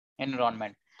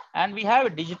environment. And we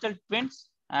have digital twins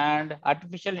and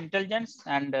artificial intelligence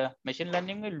and machine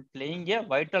learning will playing a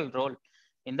vital role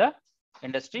in the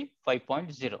industry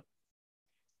 5.0.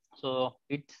 So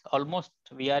it's almost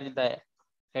we are in the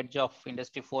edge of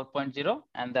industry 4.0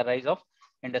 and the rise of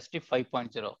industry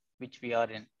 5.0, which we are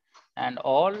in. And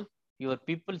all your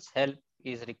people's help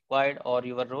is required or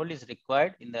your role is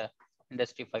required in the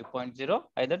industry 5.0.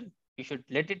 Either you should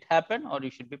let it happen or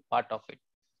you should be part of it.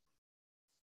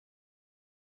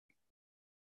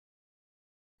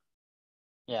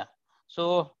 Yeah.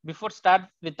 So before start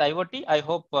with IoT, I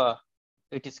hope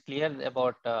it is clear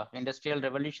about industrial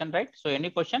revolution, right? So any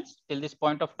questions till this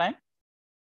point of time?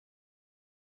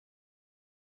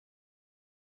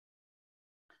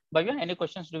 Bhavya, any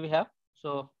questions do we have?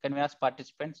 So can we ask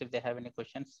participants if they have any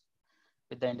questions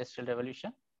with the industrial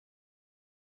revolution?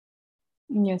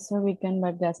 Yes, sir, we can,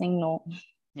 but they're saying no.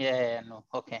 Yeah, no.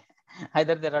 Okay.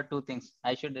 Either there are two things.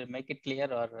 I should make it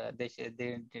clear or they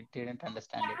didn't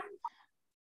understand it.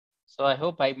 So I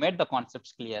hope I made the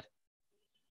concepts clear.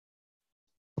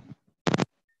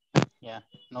 Yeah.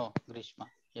 No, Grishma.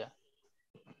 Yeah.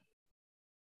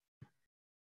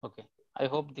 Okay. I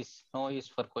hope this no is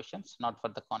for questions, not for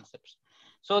the concepts.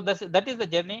 So that is the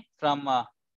journey from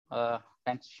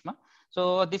thanks, Grishma.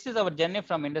 So this is our journey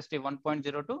from industry 1.0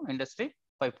 to industry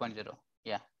 5.0.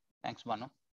 Yeah. Thanks, Manu.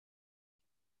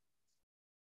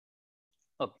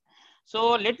 Okay.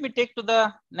 So let me take to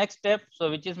the next step. So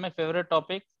which is my favorite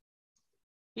topic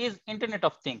is Internet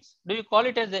of Things. Do you call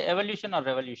it as the evolution or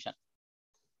revolution?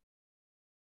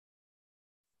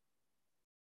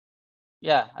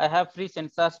 Yeah, I have free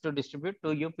sensors to distribute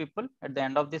to you people at the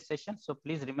end of this session. So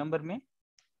please remember me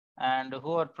and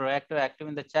who are proactive, active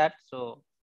in the chat. So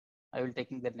I will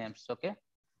taking their names. Okay.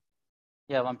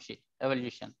 Yeah, Vamshi,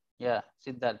 evolution. Yeah,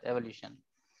 Siddharth, evolution.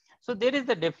 So there is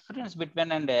the difference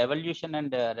between an evolution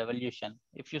and revolution.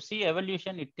 If you see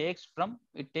evolution, it takes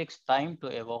time to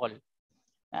evolve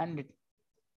and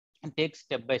it takes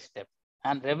step by step.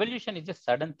 And revolution is a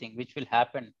sudden thing which will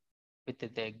happen with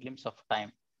the glimpse of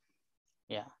time.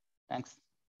 Yeah, thanks.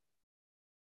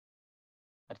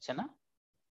 Archana.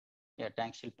 Yeah,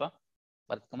 thanks, Shilpa.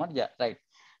 Kumar. Yeah, right.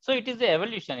 So it is the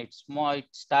evolution. It's more, it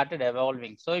started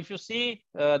evolving. So if you see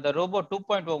the Robo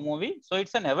 2.0 movie, so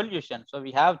it's an evolution. So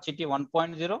we have Chitty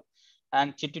 1.0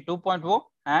 and Chitty 2.0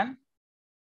 and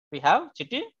we have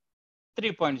Chitty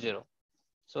 3.0.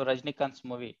 So Rajnikant's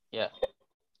movie. Yeah.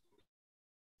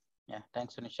 Yeah.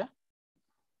 Thanks, Sunisha.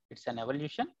 It's an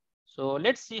evolution. So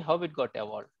let's see how it got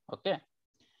evolved. Okay.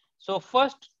 So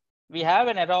first, we have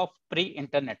an era of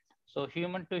pre-internet. So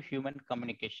human to human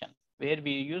communication, where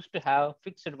we used to have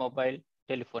fixed mobile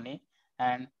telephony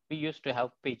and we used to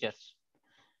have pagers.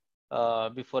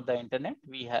 Before the internet,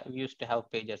 we used to have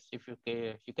pagers. If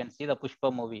you can see the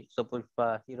Pushpa movie, so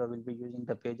Pushpa hero will be using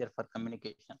the pager for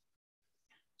communication.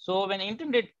 So when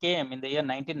internet came in the year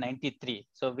 1993,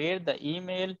 so where the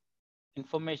email,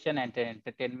 information and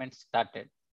entertainment started.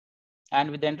 And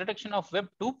with the introduction of Web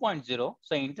 2.0,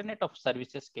 so Internet of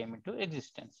Services came into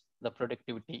existence. The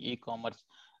productivity, e-commerce,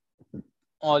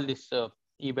 all this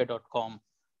eBay.com,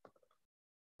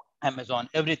 Amazon,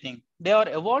 everything, they are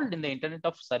evolved in the Internet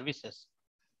of Services.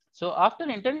 So after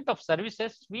Internet of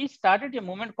Services, we started a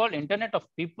movement called Internet of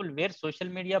People, where social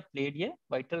media played a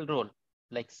vital role,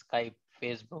 like Skype,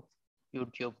 Facebook,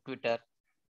 YouTube, Twitter,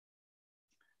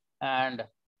 and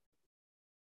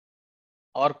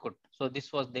Orkut. So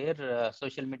this was their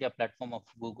social media platform of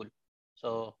Google.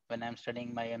 So when I'm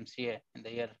studying my MCA in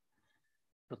the year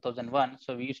 2001,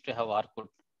 so we used to have Orkut.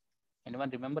 Anyone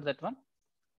remember that one?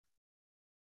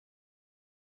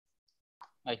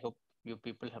 I hope you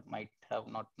people might have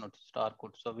not noticed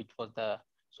Orkut. So which was the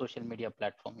social media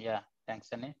platform? Yeah, thanks,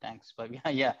 Anne. Thanks, Bhavya.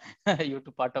 Yeah, you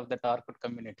too part of that Orkut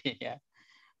community. Yeah.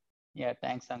 Yeah,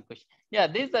 thanks, Ankush. Yeah,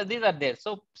 these are there.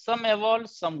 So some evolve,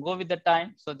 some go with the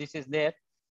time. So this is there.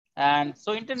 And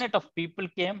so Internet of People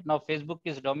came. Now Facebook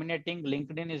is dominating,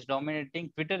 LinkedIn is dominating,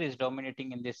 Twitter is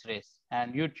dominating in this race,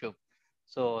 and YouTube.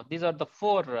 So these are the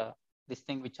four this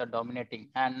thing which are dominating.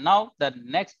 And now the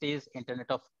next is Internet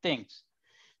of Things.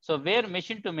 So where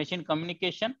machine to machine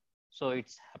communication, so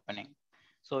it's happening.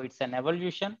 So it's an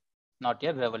evolution, not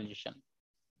a revolution.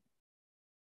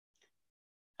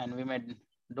 And we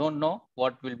don't know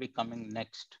what will be coming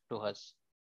next to us.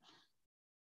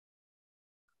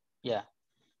 Yeah.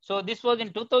 So this was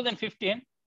in 2015.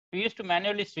 We used to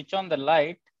manually switch on the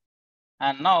light,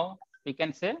 and now we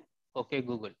can say, okay,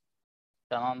 Google.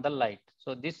 turn on the light.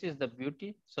 So this is the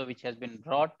beauty, so which has been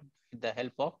brought with the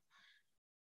help of,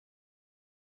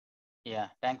 yeah,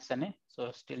 thanks Sunny.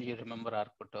 So still you remember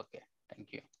Arput, okay,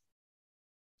 thank you.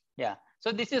 Yeah,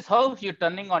 so this is how you're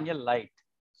turning on your light.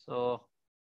 So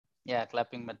yeah,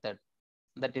 clapping method.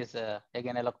 That is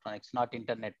again electronics, not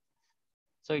internet.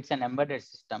 So it's an embedded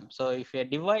system. So if a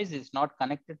device is not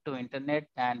connected to internet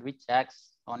and which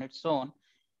acts on its own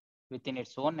within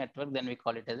its own network, then we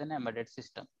call it as an embedded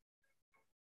system.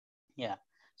 Yeah.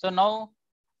 So now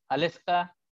Alexa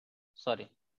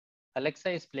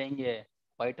is playing a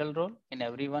vital role in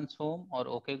everyone's home, or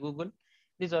OK Google.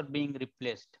 These are being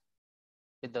replaced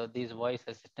with these voice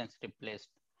assistants replaced.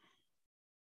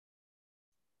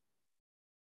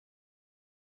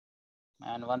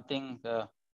 And one thing,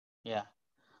 yeah.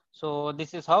 So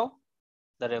this is how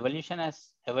the evolution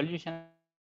has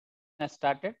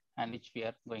started, and which we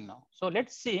are going now. So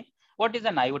let's see what is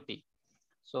an IoT.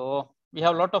 So we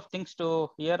have a lot of things to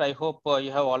hear. I hope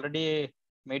you have already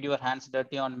made your hands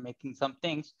dirty on making some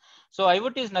things. So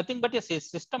IoT is nothing but a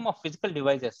system of physical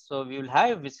devices. So we will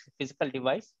have a physical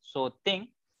device, so thing,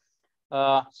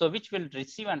 so which will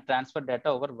receive and transfer data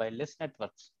over wireless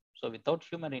networks. So without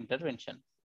human intervention.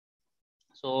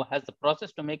 So as the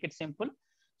process to make it simple,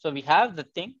 so we have the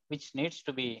thing which needs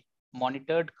to be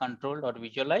monitored, controlled, or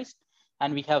visualized,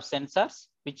 and we have sensors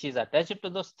which is attached to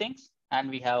those things, and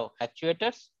we have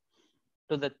actuators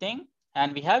to the thing,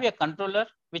 and we have a controller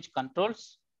which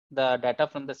controls the data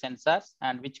from the sensors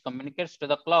and which communicates to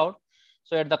the cloud.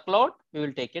 So at the cloud, we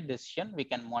will take a decision. We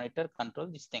can monitor, control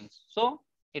these things. So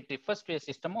it refers to a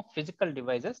system of physical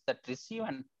devices that receive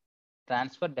and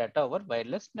transfer data over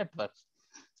wireless networks.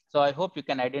 So I hope you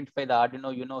can identify the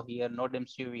Arduino, here, Node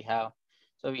MCU we have.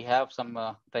 So we have some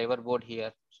driver board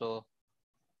here. So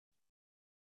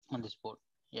on this board,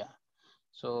 yeah.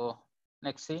 So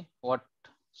next, see what,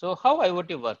 so how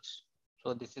IoT works.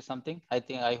 So this is something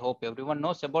I hope everyone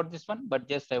knows about this one, but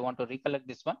just I want to recollect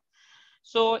this one.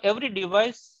 So every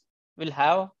device will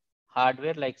have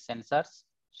hardware like sensors,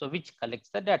 so which collects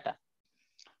the data.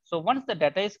 So once the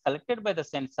data is collected by the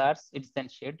sensors, it's then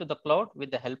shared to the cloud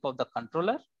with the help of the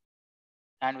controller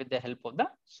and with the help of the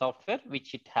software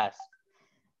which it has.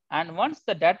 And once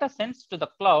the data sends to the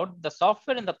cloud, the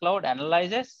software in the cloud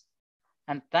analyzes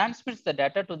and transmits the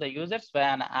data to the users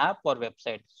via an app or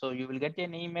website. So you will get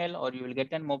an email, or you will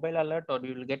get a mobile alert, or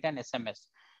you will get an SMS.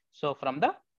 So from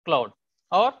the cloud,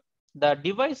 or the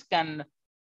device can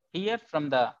hear from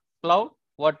the cloud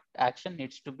what action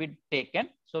needs to be taken.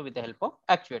 So with the help of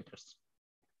actuators.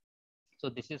 So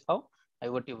this is how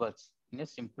IoT works in a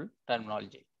simple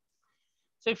terminology.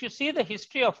 So if you see the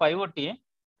history of IoT,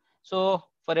 so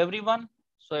for everyone,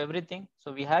 so everything,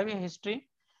 so we have a history.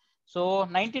 So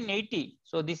 1980,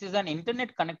 so this is an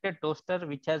internet connected toaster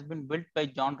which has been built by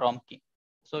John Romke.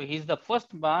 So he's the first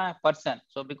person.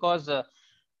 So because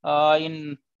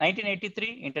in 1983,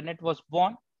 internet was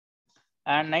born,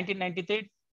 and 1993,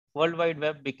 World Wide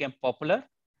Web became popular.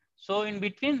 So in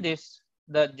between this,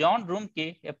 the John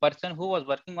Romke, a person who was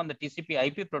working on the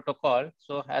TCP/IP protocol,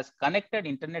 so has connected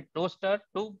internet toaster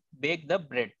to bake the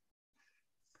bread.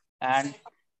 And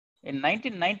in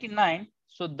 1999,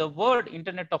 so the word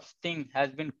Internet of Things has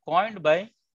been coined by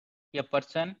a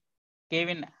person,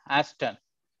 Kevin Aston.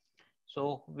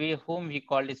 So whom he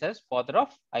called this as father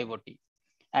of IoT.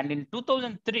 And in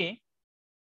 2003,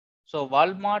 so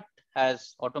Walmart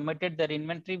has automated their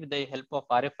inventory with the help of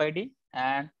RFID.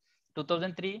 And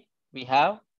 2003, we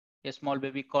have a small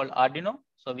baby called Arduino,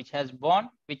 so which has born,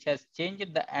 which has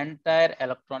changed the entire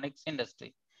electronics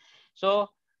industry. So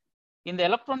in the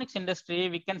electronics industry,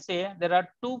 we can say there are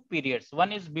two periods.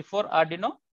 One is before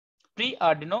Arduino,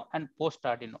 pre-Arduino, and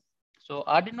post-Arduino. So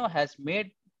Arduino has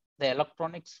made the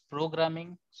electronics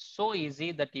programming so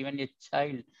easy that even a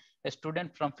child, a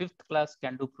student from 5th class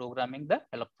can do programming the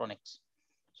electronics.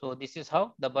 So this is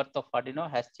how the birth of Arduino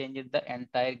has changed the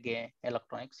entire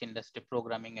electronics industry,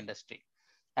 programming industry.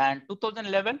 And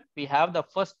 2011, we have the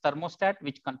first thermostat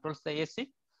which controls the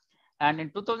AC. And in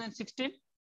 2016,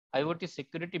 IoT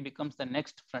security becomes the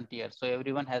next frontier. So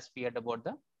everyone has feared about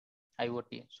the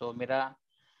IoT. So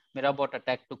Mirabot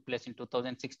attack took place in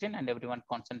 2016, and everyone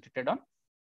concentrated on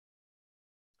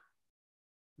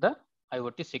the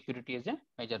IoT security as a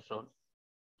major role.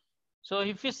 So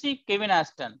if you see Kevin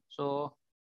Aston, so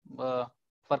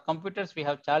for computers we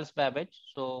have Charles Babbage.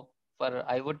 So for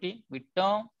IoT,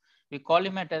 we call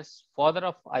him as father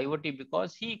of IoT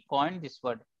because he coined this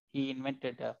word. He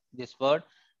invented this word,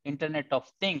 Internet of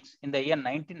Things, in the year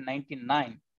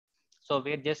 1999. So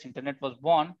where just internet was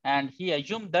born, and he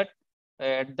assumed that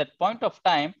at that point of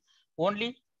time,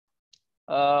 only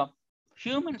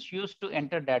humans used to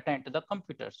enter data into the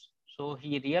computers. So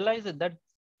he realized that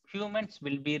humans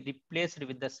will be replaced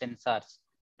with the sensors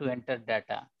to enter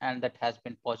data, and that has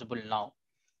been possible now.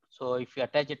 So if you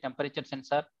attach a temperature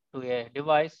sensor to a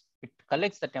device, it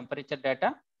collects the temperature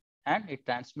data and it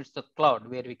transmits the cloud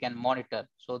where we can monitor.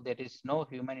 So there is no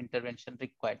human intervention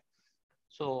required.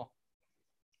 So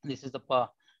this is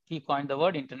he coined the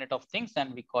word Internet of Things,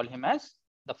 and we call him as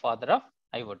the father of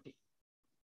IoT.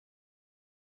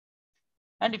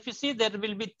 And if you see, there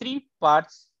will be three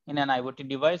parts in an IoT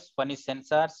device. One is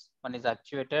sensors, one is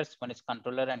actuators, one is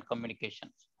controller and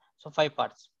communications. So 5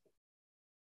 parts.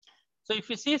 So if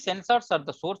you see, sensors are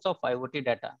the source of IoT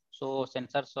data. So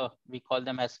sensors, we call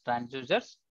them as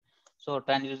transducers. So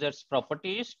transducers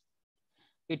property is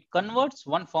it converts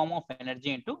one form of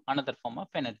energy into another form of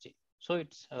energy. So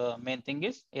its main thing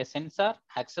is a sensor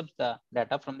accepts the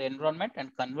data from the environment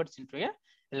and converts into a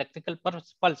electrical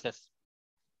pulses.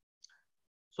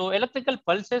 So electrical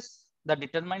pulses that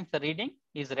determines the reading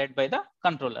is read by the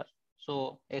controller.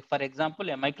 So for example,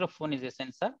 a microphone is a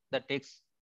sensor that takes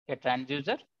a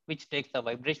transducer, which takes the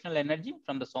vibrational energy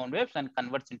from the sound waves and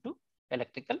converts into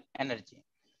electrical energy.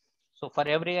 So for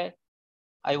every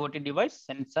IoT device,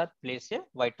 sensor plays a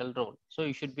vital role. So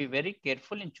you should be very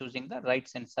careful in choosing the right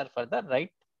sensor for the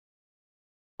right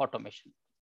automation.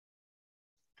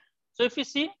 So if you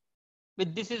see,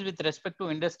 this is with respect to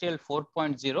industrial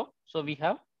 4.0. So we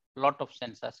have a lot of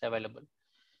sensors available.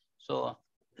 So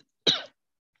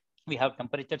we have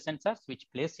temperature sensors, which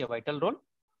plays a vital role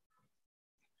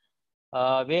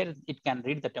where it can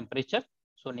read the temperature.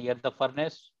 So near the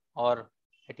furnace or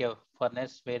at your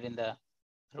furnace, where in the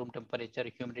room temperature,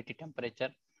 humidity temperature,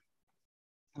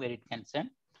 where it can send.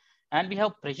 And we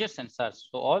have pressure sensors.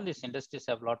 So all these industries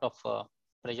have a lot of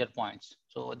pressure points.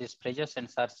 So these pressure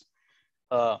sensors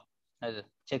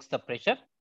checks the pressure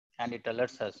and it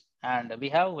alerts us. And we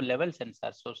have level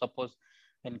sensors. So suppose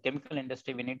in chemical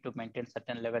industry, we need to maintain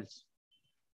certain levels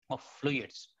of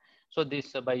fluids. So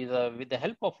this with the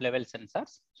help of level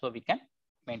sensors, so we can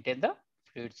maintain the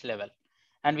fluids level.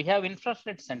 And we have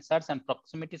infrared sensors and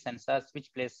proximity sensors,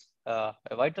 which plays a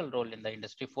vital role in the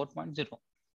industry 4.0.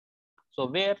 So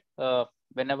where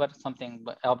whenever something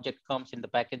object comes in the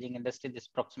packaging industry, this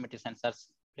proximity sensors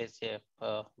plays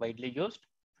a widely used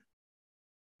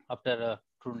after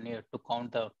to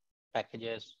count the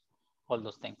packages, all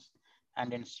those things.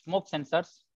 And in smoke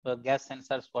sensors, gas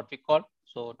sensors, what we call,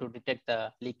 so to detect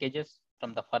the leakages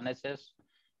from the furnaces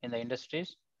in the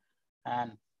industries.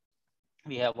 And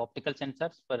we have optical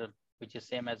sensors for which is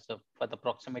same as for the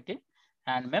proximity,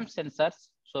 and MEMS sensors,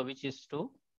 so which is to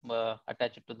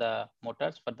attach it to the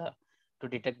motors for the to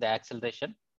detect the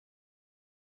acceleration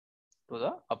to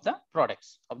the of the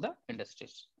products of the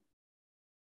industries.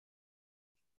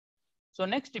 So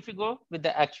next, if you go with the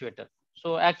actuator,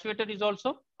 so actuator is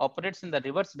also operates in the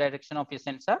reverse direction of a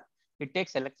sensor. It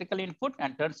takes electrical input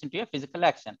and turns into a physical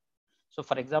action. So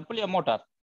for example, a motor.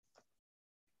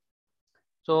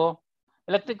 So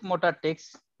electric motor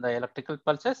takes the electrical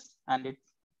pulses and it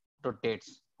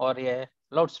rotates, or a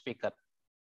loudspeaker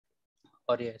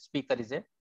or a speaker is a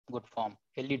good form,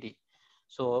 LED.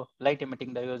 So light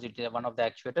emitting diode, it is one of the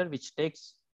actuator which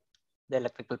takes the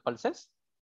electrical pulses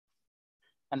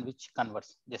and which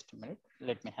converts. Just a minute,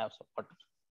 let me have some water.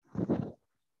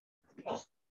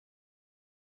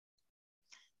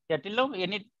 Yeah, Tillo,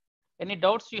 any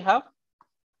doubts you have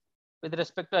with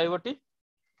respect to IoT?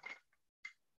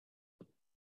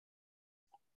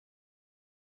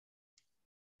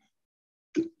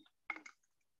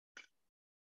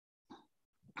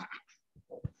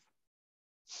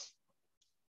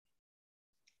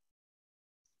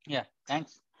 Yeah,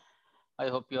 thanks. I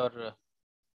hope you're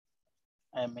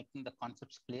I am making the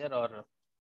concepts clear, or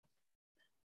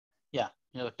yeah,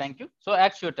 thank you. So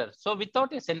actuator. So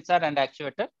without a sensor and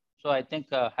actuator, so I think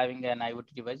having an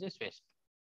IoT device is waste.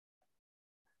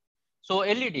 So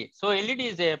LED. So LED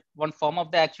is a one form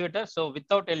of the actuator. So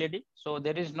without LED, so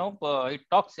there is no.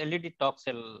 LED talks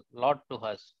a lot to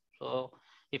us. So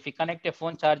if we connect a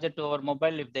phone charger to our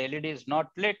mobile, if the LED is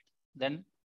not lit, then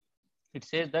it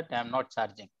says that I am not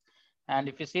charging. And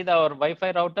if you see our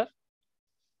Wi-Fi router,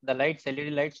 the lights,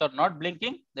 LED lights are not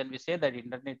blinking, then we say that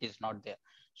internet is not there.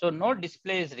 So no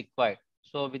display is required.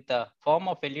 So with the form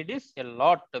of LEDs, a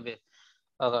lot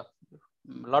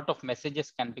of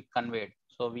messages can be conveyed.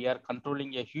 So we are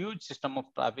controlling a huge system of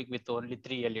traffic with only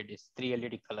 3 LEDs, 3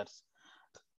 LED colors,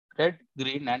 red,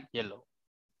 green, and yellow.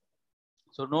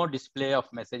 So no display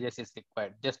of messages is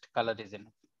required, just color is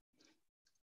enough.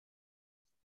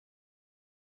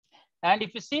 And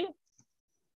if you see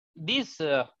these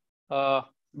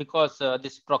because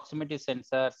this proximity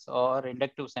sensors or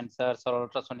inductive sensors or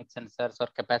ultrasonic sensors or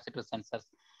capacitive sensors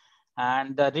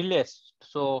and the relays.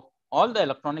 So all the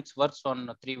electronics works on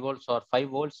 3 volts or 5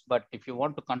 volts, but if you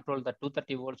want to control the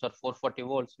 230 volts or 440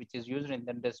 volts, which is used in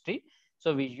the industry,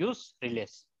 so we use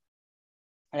relays.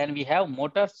 And we have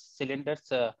motors, cylinders,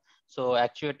 so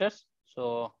actuators.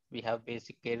 So we have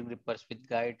basic air grippers with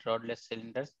guide, rodless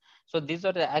cylinders. So these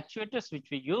are the actuators which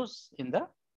we use in the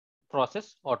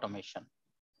process automation.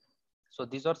 So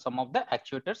these are some of the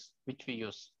actuators which we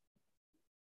use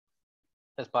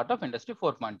as part of Industry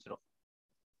 4.0.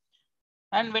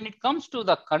 And when it comes to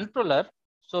the controller,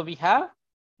 so we have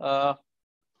the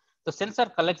sensor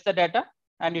collects the data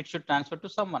and it should transfer to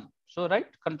someone. So right,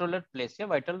 controller plays a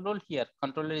vital role here.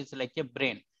 Controller is like a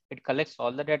brain. It collects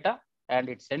all the data and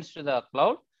it sends to the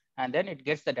cloud, and then it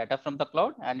gets the data from the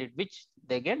cloud, and which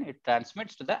again it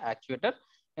transmits to the actuator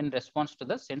in response to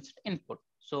the sensed input.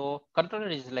 So controller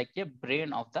is like a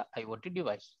brain of the IoT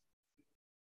device.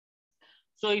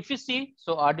 So if you see,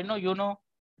 so Arduino Uno,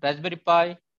 Raspberry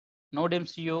Pi, Node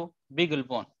MCU,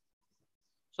 BeagleBone.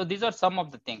 So these are some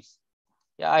of the things.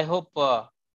 Yeah, I hope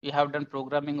you have done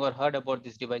programming or heard about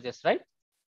these devices, right?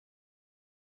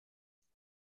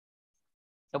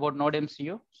 About Node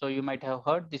MCU. So you might have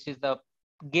heard this is the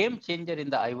game changer in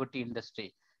the IoT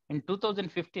industry. In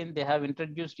 2015, they have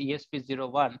introduced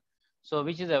ESP01, so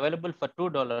which is available for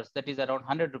 $2. That is around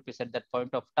 100 rupees at that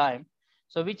point of time.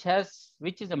 So which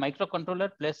is a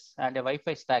microcontroller plus and a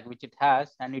Wi-Fi stack, which it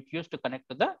has, and it used to connect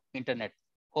to the internet,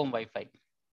 home Wi-Fi.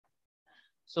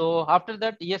 So after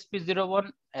that,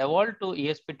 ESP01 evolved to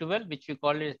ESP12, which we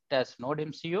call it as Node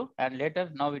MCU, and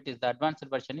later now it is the advanced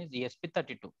version is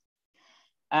ESP32.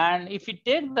 And if you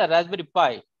take the Raspberry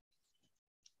Pi,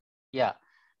 yeah,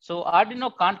 so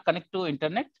Arduino can't connect to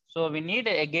internet, so we need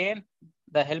again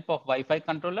the help of Wi-Fi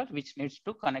controller, which needs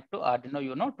to connect to Arduino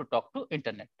Uno to talk to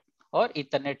internet or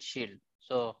Ethernet shield.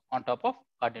 So on top of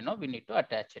Arduino, we need to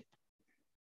attach it.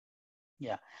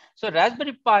 Yeah, so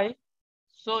Raspberry Pi,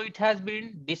 so it has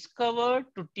been discovered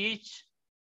to teach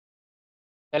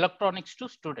electronics to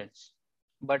students.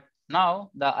 But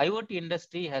now the IoT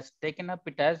industry has taken up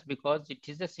it as because it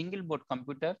is a single board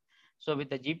computer. So with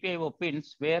the GPIO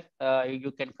pins where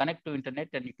you can connect to internet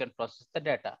and you can process the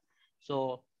data.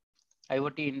 So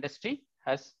IoT industry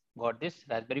has got this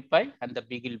Raspberry Pi and the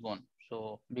BeagleBone.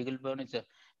 So BeagleBone is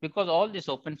because all this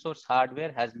open source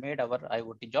hardware has made our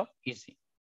IoT job easy.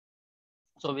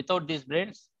 So without these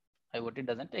brains, IoT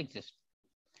doesn't exist.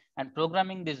 And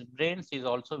programming these brains is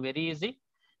also very easy.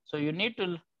 So you need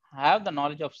to have the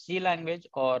knowledge of C language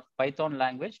or Python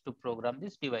language to program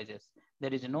these devices.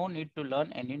 There is no need to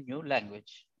learn any new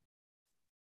language.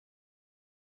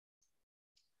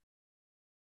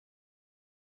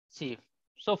 See,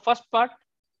 so first part,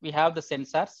 we have the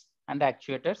sensors and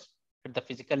actuators at the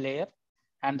physical layer,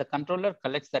 and the controller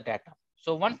collects the data.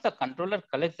 So once the controller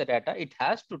collects the data, it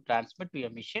has to transmit to a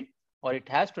machine or it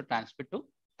has to transmit to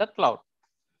the cloud.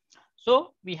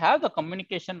 So we have the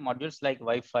communication modules like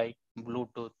Wi-Fi,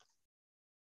 Bluetooth,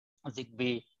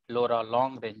 Zigbee, LoRa,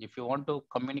 long range. If you want to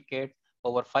communicate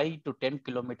over 5 to 10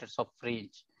 kilometers of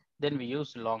range, then we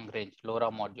use long range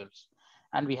LoRa modules.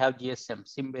 And we have GSM,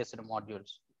 SIM-based modules.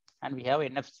 And we have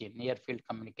NFC, near field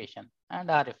communication, and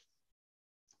RF,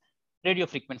 radio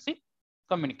frequency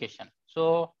communication.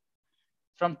 So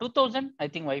from 2000, I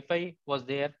think Wi-Fi was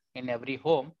there in every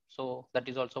home. So that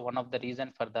is also one of the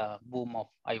reasons for the boom of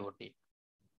IoT.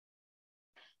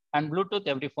 And Bluetooth,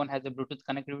 every phone has a Bluetooth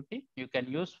connectivity. You can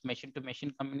use machine to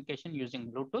machine communication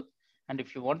using Bluetooth. And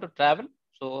if you want to travel,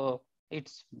 so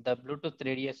it's the Bluetooth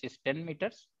radius is 10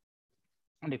 meters.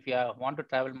 And if you want to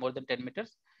travel more than 10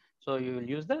 meters, so you will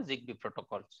use the Zigbee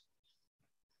protocols.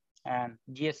 And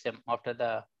GSM, after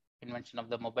the invention of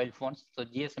the mobile phones, so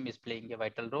GSM is playing a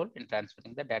vital role in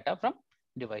transferring the data from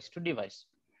device to device.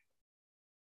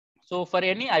 So for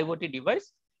any IoT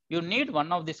device, you need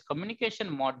one of this communication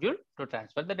module to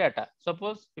transfer the data.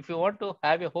 Suppose if you want to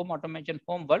have a home automation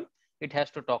home bulb, it has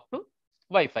to talk to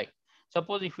Wi-Fi.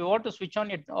 Suppose if you want to switch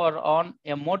on it or on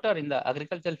a motor in the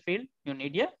agricultural field, you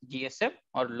need a GSM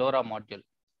or LoRa module.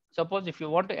 Suppose if you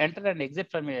want to enter and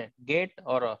exit from a gate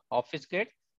or a office gate,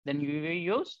 then you will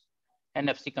use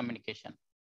NFC communication.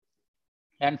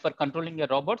 And for controlling your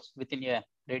robots within a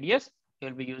radius, you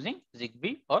will be using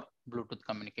Zigbee or Bluetooth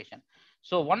communication.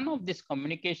 So one of this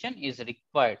communication is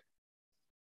required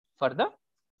for the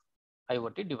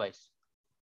IoT device.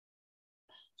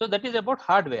 So that is about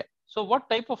hardware. So what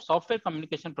type of software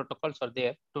communication protocols are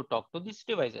there to talk to these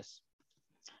devices?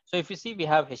 So if you see, we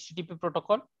have HTTP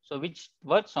protocol, so which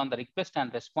works on the request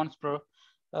and response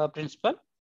principle.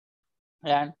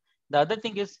 And The other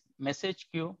thing is message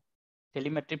queue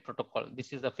telemetry protocol.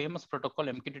 This is the famous protocol,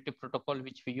 MQTT protocol,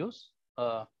 which we use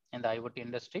in the IoT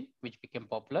industry, which became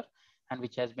popular and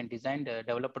which has been designed,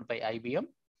 developed by IBM.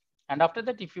 And after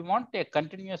that, if you want a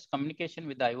continuous communication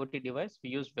with the IoT device, we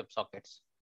use WebSockets.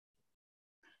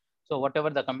 So whatever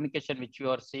the communication which you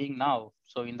are seeing now,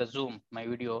 so in the Zoom, my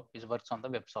video is works on the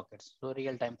WebSockets, so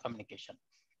real-time communication.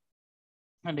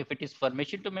 And if it is for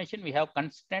machine to machine, we have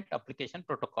constant application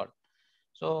protocol.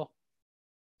 So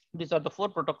these are the 4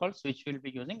 protocols which we'll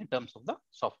be using in terms of the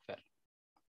software.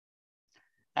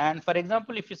 And for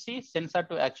example, if you see sensor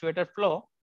to actuator flow,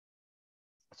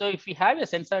 so if we have a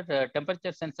sensor,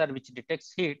 temperature sensor, which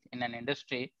detects heat in an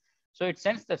industry, so it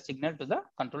sends the signal to the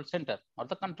control center or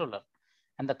the controller,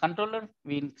 and the controller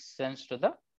will sends to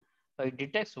the, it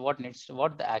detects what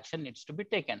the action needs to be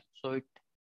taken. So it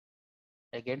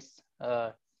again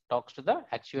talks to the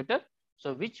actuator,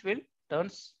 so which will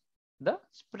turns the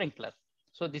sprinkler.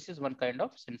 So this is one kind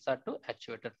of sensor to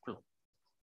actuator flow.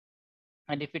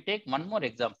 And if we take one more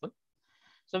example,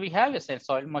 so we have a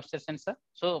soil moisture sensor.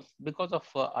 So because of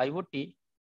IoT,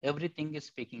 everything is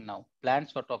speaking now.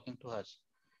 Plants are talking to us.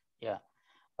 Yeah.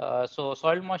 So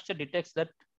soil moisture detects that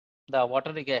the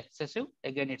water is excessive.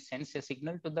 Again, it sends a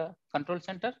signal to the control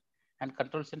center, and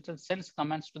control center sends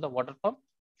commands to the water pump.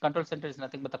 Control center is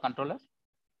nothing but the controller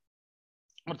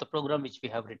or the program which we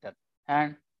have written,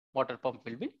 and water pump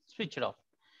will be switched off.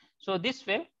 So this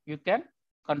way you can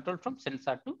control from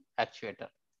sensor to actuator.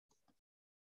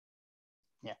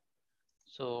 Yeah.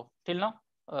 So till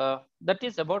now, that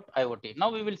is about IoT.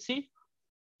 Now we will see.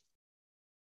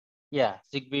 Yeah,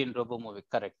 Zigbee in RoboMovie,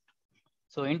 correct.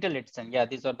 So Intel Edison, yeah,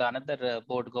 these are the another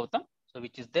board, Gautam, so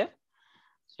which is there.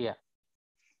 So yeah.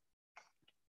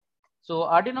 So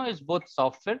Arduino is both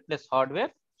software plus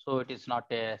hardware. So it is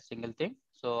not a single thing.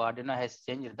 So Arduino has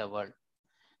changed the world.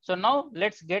 So now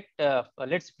let's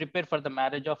prepare for the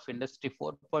marriage of Industry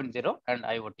 4.0 and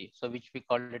IoT. So which we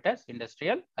call it as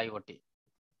industrial IoT.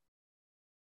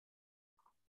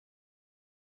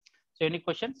 So any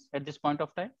questions at this point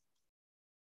of time?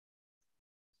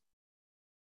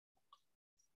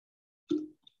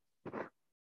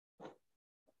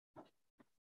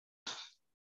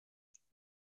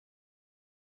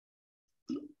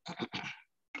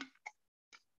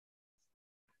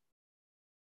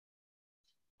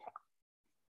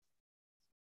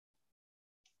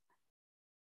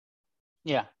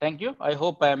 Yeah, thank you. I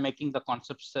hope I am making the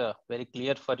concepts very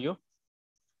clear for you.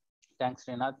 Thanks,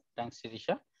 Rinath. Thanks,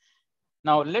 Sirisha.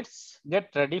 Now let's get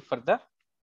ready for the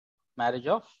marriage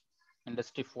of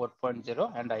Industry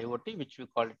 4.0 and IoT, which we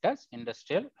call it as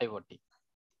industrial IoT.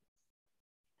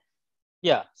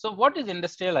 Yeah, so what is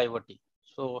industrial IoT?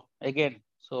 So again,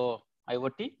 so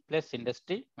IoT plus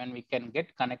industry, when we can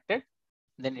get connected,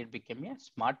 then it became a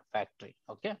smart factory,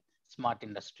 okay? Smart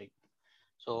industry.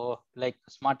 So like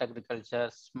smart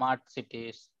agriculture, smart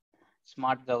cities,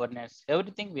 smart governance,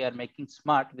 everything we are making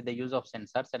smart with the use of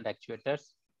sensors and actuators.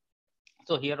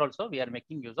 So here also we are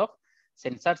making use of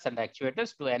sensors and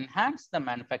actuators to enhance the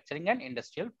manufacturing and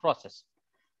industrial process.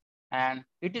 And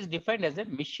it is defined as a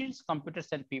machines, computers,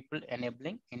 and people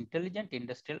enabling intelligent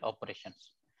industrial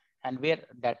operations, and where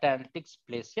data analytics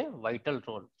plays a vital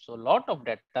role. So a lot of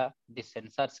data the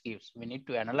sensors gives, we need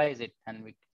to analyze it, and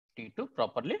we need to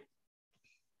properly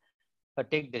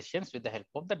take decisions with the help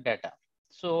of the data.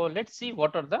 So let's see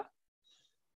what are the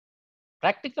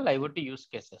practical IoT use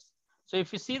cases. So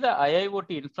if you see the IIoT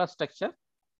infrastructure,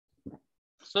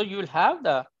 so you will have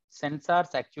the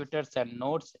sensors, actuators, and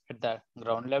nodes at the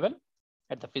ground level,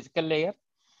 at the physical layer,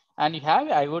 and you have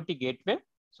a IoT gateway,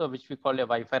 so which we call a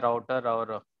Wi-Fi router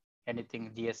or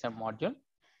anything GSM module.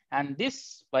 And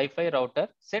this Wi-Fi router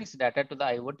sends data to the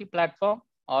IoT platform,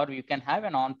 or you can have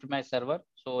an on-premise server.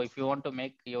 So if you want to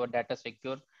make your data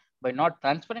secure by not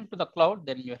transferring to the cloud,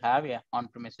 then you have a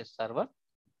on-premises server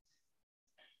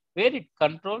where it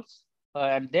controls,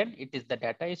 and then it is the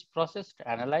data is processed,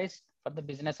 analyzed for the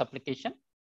business application,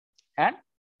 and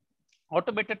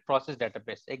automated process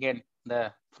database. Again,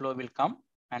 the flow will come,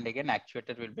 and again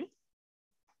actuator will be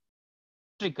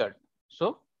triggered.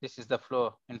 So this is the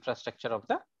flow infrastructure of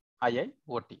the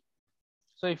IIoT.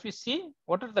 So if you see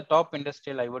what are the top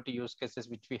industrial IoT use cases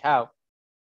which we have.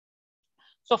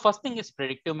 So first thing is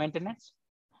predictive maintenance.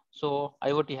 So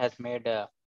IoT has made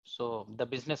so the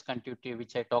business continuity,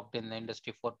 which I talked in the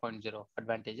industry 4.0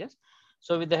 advantages.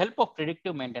 So with the help of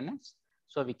predictive maintenance,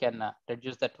 so we can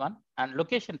reduce that one, and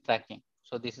location tracking.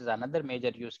 So this is another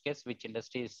major use case which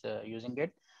industry is using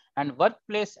it, and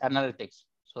workplace analytics.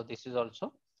 So this is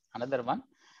also another one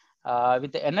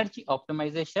with the energy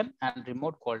optimization and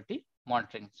remote quality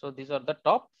monitoring. So these are the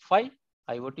top 5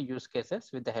 IoT use cases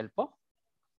with the help of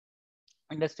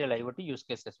industrial IoT use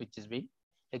cases, which is being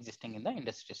existing in the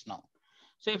industries now.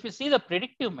 So if you see the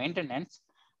predictive maintenance,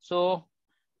 so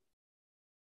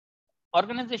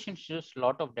organizations use a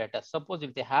lot of data. Suppose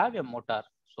if they have a motor,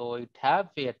 so it have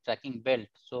a tracking belt,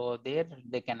 so there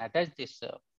they can attach this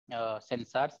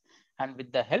sensors, and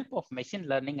with the help of machine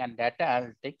learning and data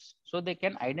analytics, so they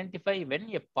can identify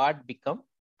when a part become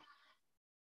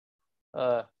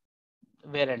uh,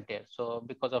 wear and tear. So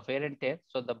because of wear and tear,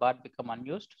 so the part become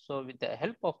unused. So with the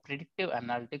help of predictive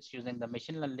analytics using the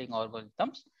machine learning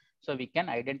algorithms, so we can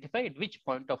identify at which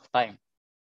point of time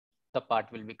the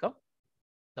part will become,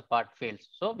 the part fails.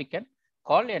 So we can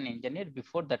call an engineer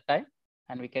before that time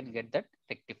and we can get that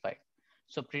rectified.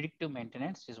 So predictive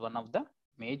maintenance is one of the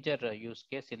major use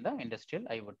case in the industrial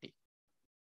IoT.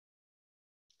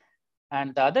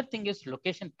 And the other thing is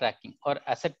location tracking or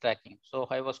asset tracking. So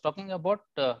I was talking about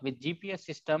with GPS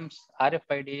systems,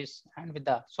 RFIDs, and with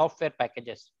the software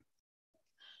packages.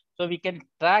 So we can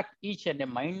track each and a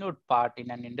minute part in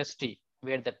an industry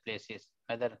where that place is.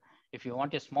 Whether if you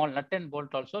want a small nut and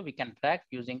bolt also, we can track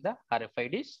using the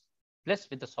RFIDs plus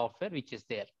with the software which is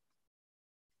there.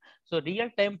 So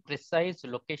real-time precise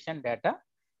location data,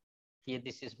 here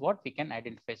this is what we can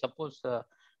identify. Suppose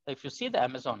if you see the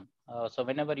Amazon, so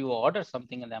whenever you order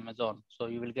something in the Amazon, so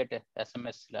you will get a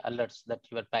SMS alerts that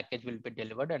your package will be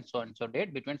delivered and so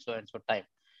date between so and so time.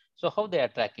 So how they are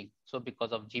tracking? So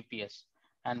because of GPS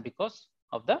and because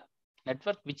of the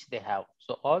network which they have.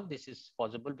 So all this is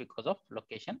possible because of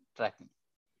location tracking.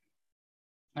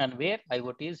 And where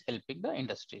IoT is helping the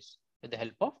industries with the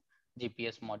help of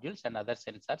GPS modules and other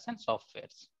sensors and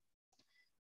softwares.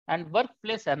 And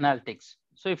workplace analytics.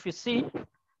 So if you see,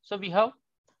 so we have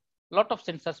a lot of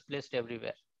sensors placed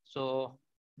everywhere. So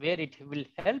where it will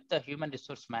help the human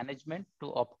resource management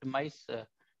to optimize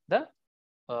the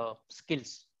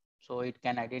skills. So it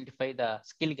can identify the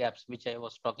skill gaps, which I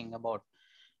was talking about.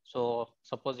 So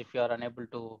suppose if you are unable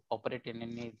to operate in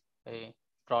any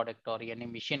product or any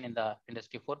machine in the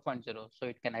industry 4.0, so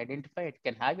it can identify, it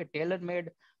can have a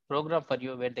tailor-made program for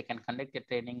you where they can conduct a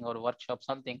training or workshop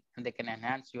something and they can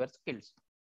enhance your skills.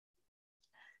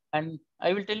 And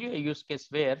I will tell you a use case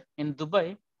where in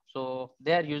Dubai, so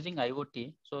they are using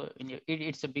IoT. So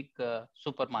it's a big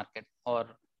supermarket or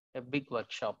a big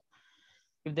workshop.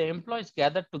 If the employees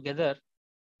gather together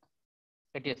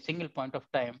at a single point of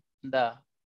time, the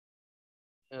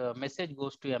message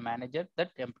goes to a manager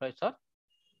that employees are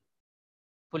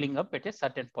pulling up at a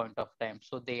certain point of time.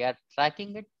 So they are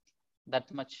tracking it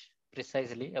that much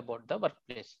precisely about the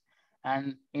workplace.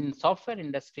 And in software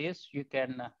industries, you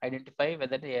can identify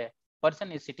whether a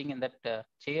person is sitting in that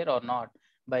chair or not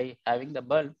by having the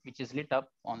bulb which is lit up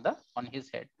on his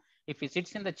head. If he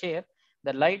sits in the chair,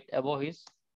 the light above his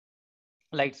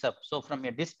lights up. So from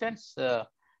a distance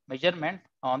measurement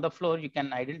on the floor, you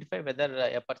can identify whether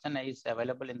a person is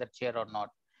available in the chair or not.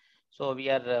 So we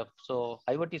are so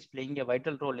IoT is playing a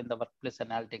vital role in the workplace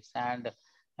analytics,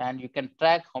 and you can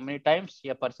track how many times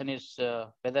a person is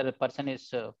whether a person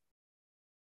is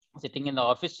sitting in the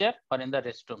office chair or in the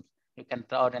restroom. You can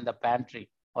or in the pantry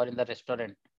or in the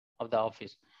restaurant of the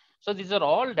office. So these are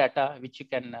all data which you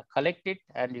can collect it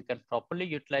and you can properly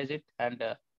utilize it, and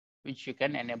which you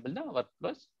can enable the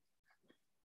workplace,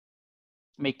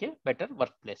 make a better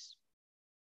workplace.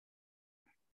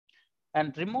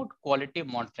 And remote quality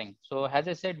monitoring. So as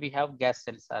I said, we have gas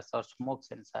sensors or smoke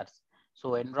sensors.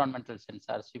 So environmental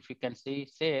sensors. If you can see,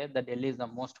 say that Delhi is the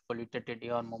most polluted city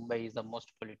or Mumbai is the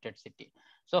most polluted city.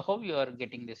 So how you are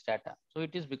getting this data? So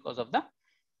it is because of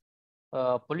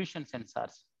the pollution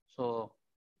sensors. So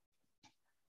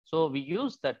we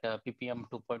use that ppm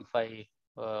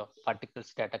 2.5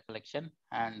 particles data collection,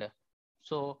 and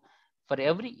so for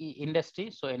every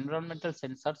industry, so environmental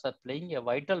sensors are playing a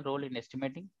vital role in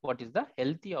estimating what is the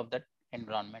healthy of that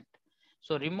environment.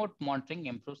 So remote monitoring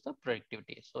improves the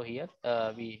productivity. So here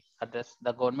we address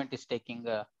the government is taking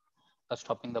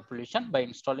stopping the pollution by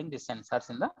installing these sensors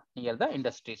in the near the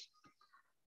industries.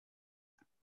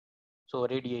 So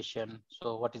radiation,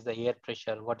 so what is the air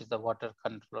pressure, what is the water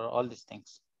control, all these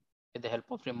things with the help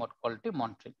of remote quality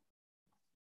monitoring.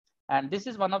 And this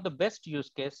is one of the best use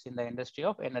case in the industry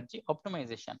of energy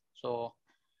optimization. So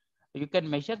you can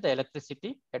measure the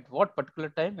electricity at what particular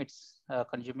time it's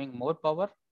consuming more power,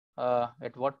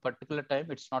 at what particular time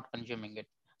it's not consuming it.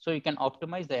 So you can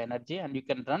optimize the energy and you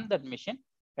can run that machine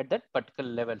at that particular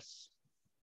levels.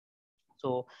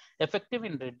 So effective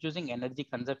in reducing energy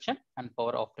consumption and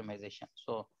power optimization.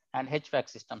 So and HVAC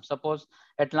system. Suppose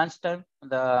at lunchtime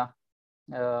the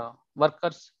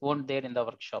workers weren't there in the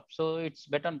workshop, so it's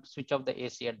better to switch off the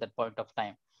AC at that point of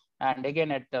time, And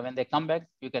again, when they come back,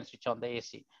 you can switch on the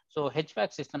AC. So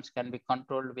HVAC systems can be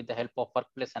controlled with the help of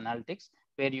workplace analytics,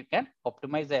 where you can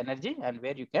optimize the energy and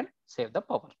where you can save the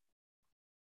power.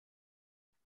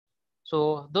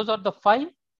 So those are the 5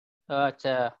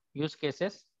 use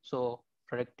cases. So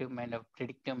predictive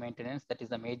maintenance, that is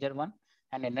the major one,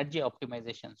 and energy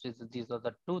optimization. So these are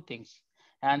the 2 things.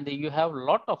 And you have a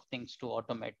lot of things to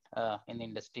automate in the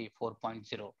industry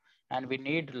 4.0. And we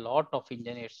need a lot of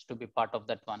engineers to be part of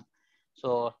that one.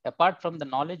 So apart from the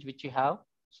knowledge which you have,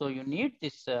 so you need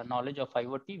this knowledge of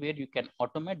IoT where you can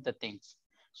automate the things.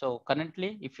 So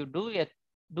currently, if you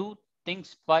do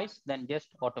things twice, then just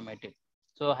automate it.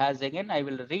 So as again, I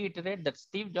will reiterate that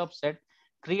Steve Jobs said,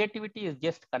 creativity is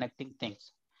just connecting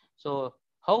things. So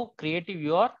how creative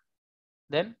you are,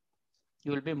 then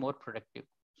you will be more productive.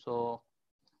 So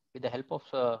with the help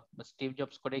of Steve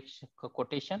Jobs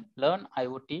quotation, learn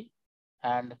IoT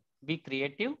and be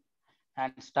creative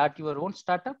and start your own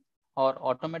startup or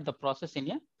automate the process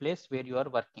in a place where you are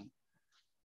working.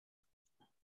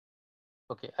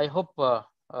 Okay, I hope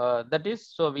that is,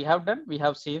 so we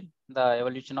have seen the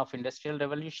evolution of industrial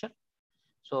revolution.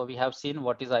 So we have seen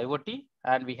what is IoT,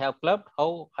 and we have clubbed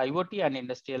how IoT and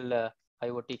industrial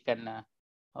IoT can,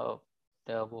 how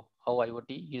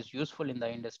IoT is useful in the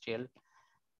industrial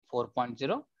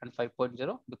 4.0 and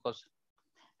 5.0 because,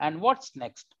 and what's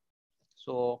next.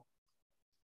 So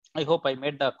I hope I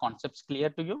made the concepts clear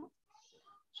to you.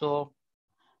 So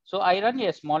I run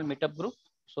a small meetup group.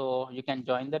 So you can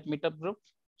join that meetup group.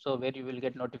 So where you will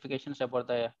get notifications about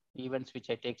the events which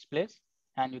takes place,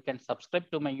 and you can subscribe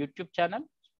to my YouTube channel.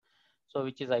 So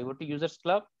which is IoT Users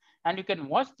Club. And you can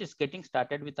watch this getting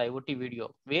started with IoT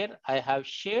video where I have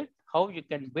shared how you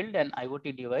can build an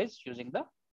IoT device using the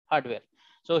hardware.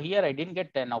 So here I didn't get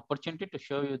an opportunity to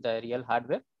show you the real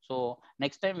hardware. So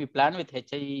next time we plan with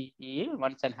HIEE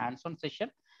once an hands-on session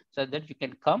so that you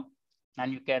can come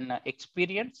and you can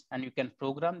experience and you can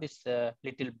program this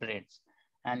little brains.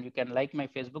 And you can like my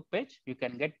Facebook page, you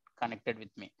can get connected with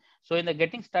me. So in the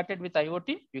getting started with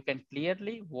IoT, you can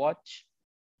clearly watch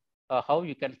how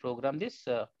you can program this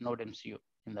Node MCU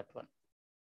in that one.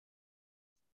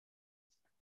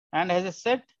 And as I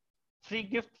said, free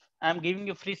gift, I'm giving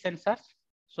you free sensors.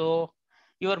 So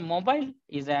your mobile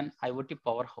is an IoT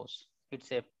powerhouse.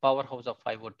 It's a powerhouse of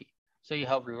IoT. So you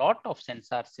have a lot of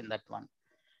sensors in that one.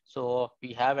 So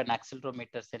we have an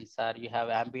accelerometer sensor, you have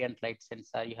ambient light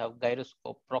sensor, you have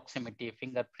gyroscope, proximity,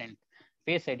 fingerprint,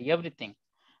 face ID, everything.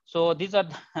 So these are,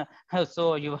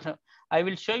 so I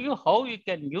will show you how you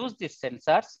can use these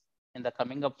sensors in the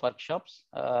coming up workshops,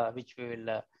 which we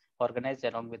will organize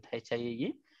along with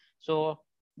HIEE. So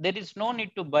there is no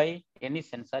need to buy any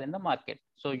sensor in the market.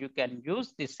 So you can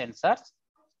use these sensors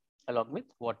along with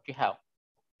what you have.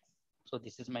 So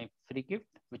this is my free gift,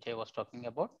 which I was talking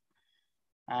about.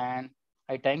 And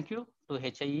I thank you to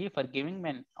HIE for giving me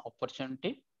an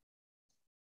opportunity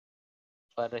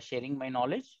for sharing my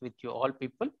knowledge with you all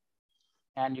people.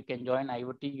 And you can join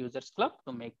IoT Users Club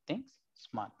to make things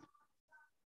smart.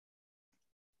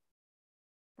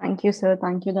 Thank you, sir.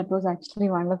 Thank you. That was actually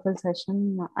a wonderful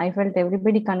session. I felt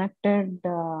everybody connected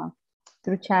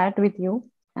through chat with you.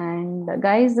 And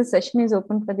guys, the session is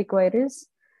open for the queries.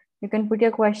 You can put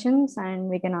your questions and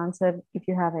we can answer if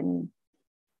you have any.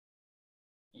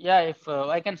 Yeah, if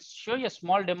I can show you a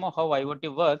small demo how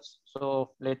IoT works.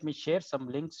 So let me share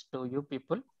some links to you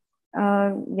people.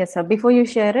 Yes, sir. Before you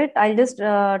share it, I'll just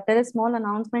tell a small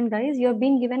announcement, guys. You have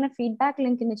been given a feedback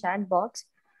link in the chat box.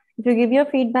 If you give your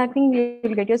feedback link,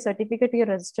 you'll get your certificate to your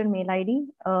registered mail ID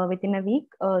within a week.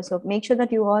 So make sure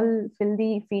that you all fill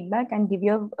the feedback and give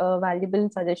your valuable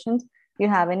suggestions if you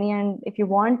have any. And if you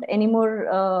want any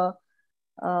more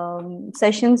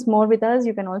sessions more with us,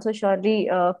 you can also surely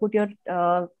put your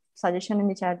suggestion in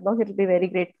the chat box. It will be very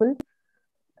grateful.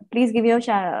 Please give your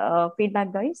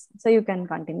feedback, guys, so you can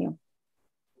continue.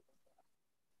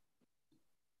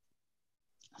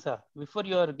 So before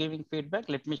you are giving feedback,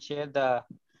 let me share the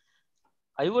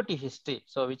IoT history.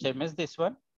 So which I missed this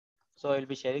one. So I'll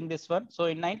be sharing this one. So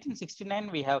in 1969,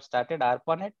 we have started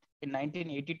ARPANET. In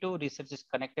 1982, researchers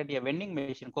connected a vending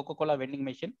machine, Coca-Cola vending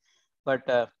machine, but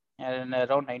in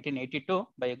around 1982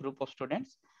 by a group of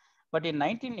students. But in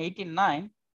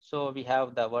 1989, so we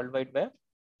have the World Wide Web,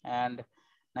 and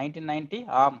 1990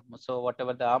 ARM. So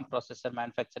whatever the ARM processor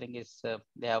manufacturing is,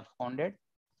 they have founded,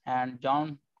 and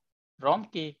John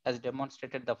Romke has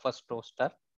demonstrated the first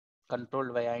toaster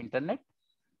controlled via internet.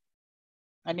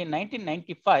 And in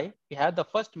 1995, we had the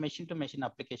first machine-to-machine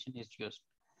application is used.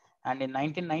 And in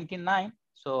 1999,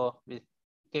 so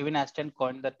Kevin Ashton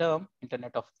coined the term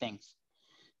Internet of Things.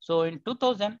 So in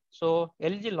 2000, so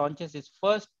LG launches its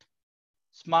first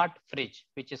smart fridge,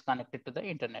 which is connected to the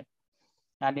internet.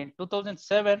 And in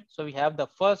 2007, so we have the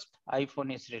first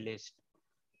iPhone is released,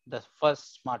 the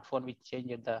first smartphone which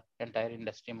changed the entire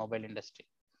industry, mobile industry.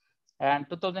 And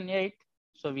 2008,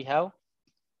 so we have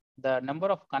the number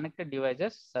of connected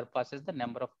devices surpasses the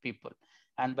number of people.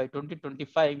 And by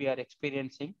 2025, we are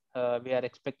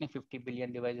expecting 50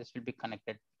 billion devices will be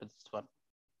connected to this one.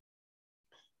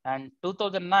 And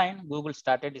 2009, Google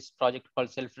started its project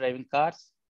called self-driving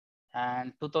cars.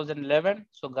 And 2011,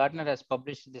 so Gartner has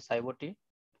published this IoT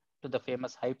to the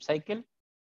famous hype cycle.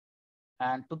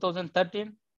 And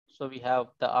 2013, so we have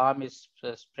the arm is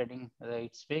spreading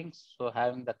its wings, so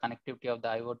having the connectivity of the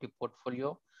IoT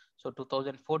portfolio. So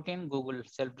 2014, Google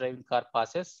self-driving car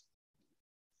passes.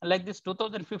 Like this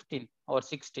 2015 or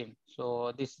 16.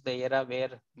 So this is the era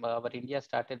where our India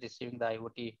started receiving the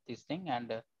IoT, this thing,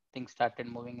 and things started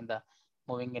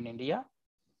moving in India.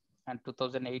 And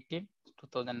 2018,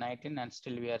 2019, and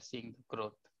still we are seeing the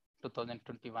growth,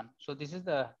 2021. So this is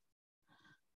the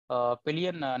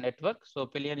Pillion network. So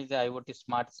Pillion is a IoT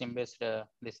smart SIM based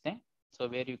this thing. So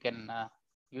where you can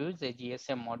use a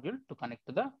GSM module to connect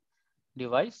to the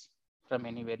device from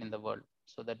anywhere in the world.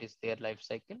 So that is their life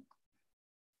cycle.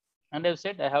 And I've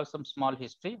said I have some small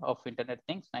history of Internet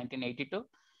Things, 1982,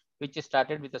 which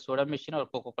started with a soda machine or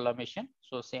Coca-Cola machine.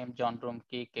 So same John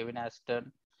Roomke, Kevin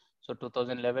Aston. So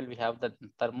 2011, we have the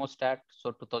thermostat.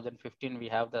 So 2015, we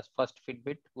have the first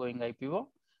Fitbit going IPO.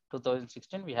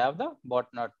 2016, we have the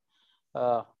botnet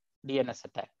DNS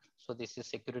attack. So this is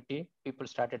security. People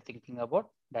started thinking about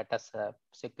data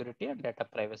security and data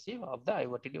privacy of the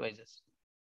IoT devices.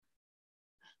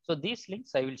 So these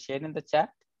links I will share in the chat,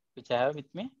 which I have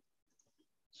with me.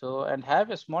 So, and have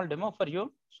a small demo for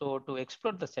you. So to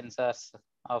explore the sensors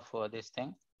of this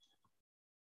thing.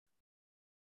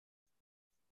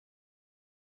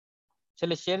 Shall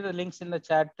I share the links in the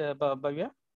chat,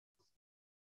 Bhavya?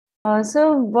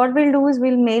 So what we'll do is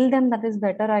we'll mail them. That is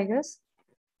better, I guess.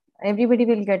 Everybody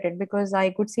will get it because I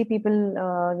could see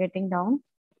people getting down.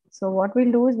 So what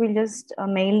we'll do is we'll just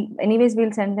mail. Anyways,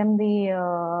 we'll send them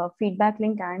the feedback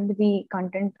link and the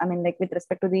content. I mean, like with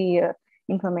respect to the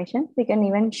information, we can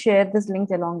even share this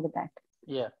links along with that.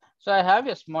 Yeah. So I have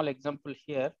a small example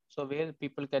here. So where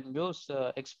people can use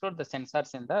explore the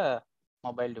sensors in the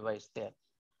mobile device there.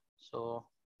 So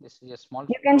this is a small.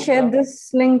 You can share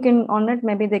this link on it.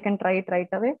 Maybe they can try it right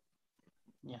away.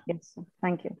 Yeah. Yes.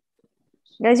 Thank you.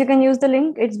 Guys, you can use the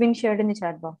link. It's been shared in the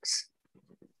chat box.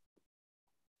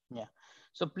 Yeah.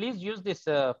 So please use this.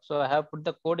 So I have put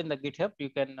the code in the GitHub. You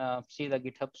can see the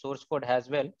GitHub source code as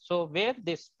well. So where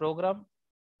this program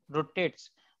rotates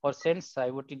or sends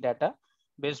IoT data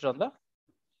based on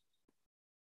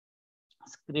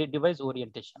the device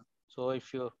orientation. So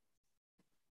if you,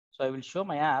 so I will show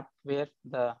my app where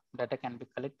the data can be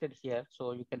collected here.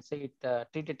 So you can say it,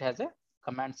 treat it as a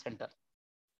command center.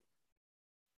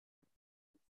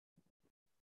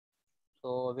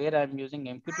 So where I'm using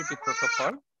MQTT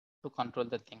protocol to control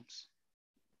the things.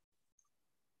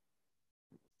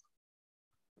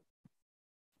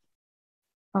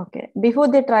 Okay. Before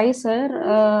they try,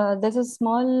 sir, there's a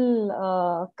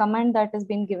small comment that has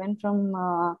been given from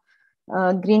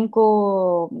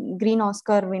Green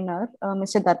Oscar winner,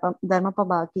 Mr. Dharmapa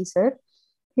Baki, sir.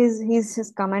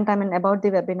 His comment, I mean, about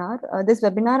the webinar. This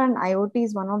webinar on IoT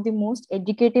is one of the most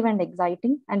educative and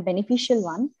exciting and beneficial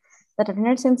one that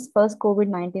attended since first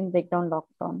COVID-19 breakdown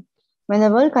lockdown. When the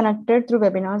world connected through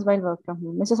webinars while work from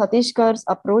home, Mr. Satish Kar's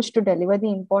approach to deliver the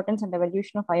importance and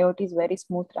evolution of IoT is very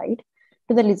smooth, right?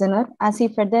 To the listener as he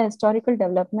fed the historical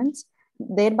developments,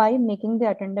 thereby making the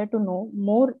attender to know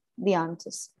the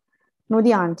answers.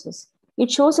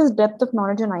 It shows his depth of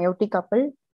knowledge on IoT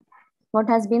coupled. What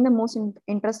has been the most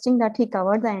interesting that he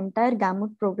covered the entire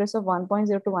gamut progress of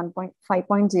 1.0 to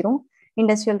 1.5.0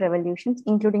 industrial revolutions,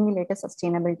 including the latest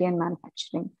sustainability and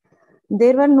manufacturing.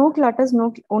 There were no clutters,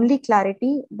 only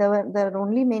clarity. There were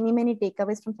only many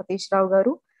takeaways from Satish Rao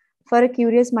Garu. For a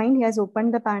curious mind, he has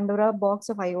opened the Pandora box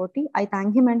of IoT. I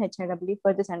thank him and HIW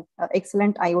for this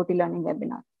excellent IoT learning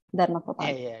webinar. Dharma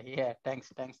Prabal. Yeah. Thanks,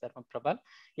 Dharma Prabal.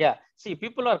 Yeah, see,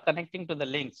 people are connecting to the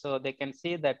link, so they can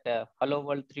see that Hello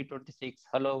World 326,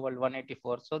 Hello World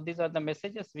 184. So these are the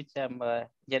messages which I'm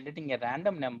generating a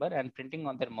random number and printing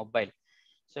on their mobile.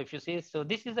 So if you see, so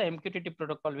this is the MQTT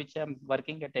protocol which I'm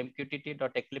working at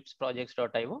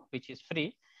mqtt.eclipseprojects.io, which is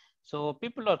free. So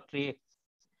people are free.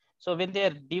 So when they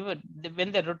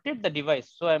rotate the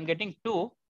device, so I'm getting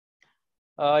two.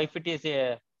 If it is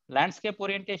a landscape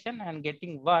orientation, and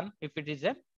getting one if it is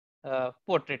a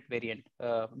portrait variant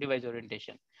device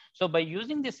orientation. So by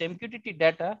using this MQTT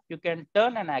data, you can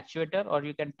turn an actuator, or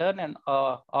you can turn an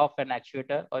off an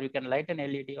actuator, or you can light an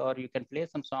LED, or you can play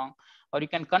some song, or you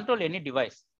can control any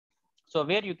device. So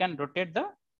where you can rotate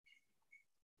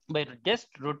by just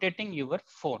rotating your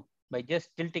phone, by just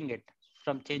tilting it,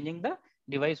 from changing the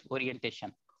device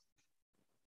orientation.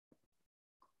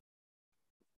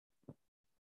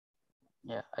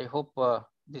 Yeah, I hope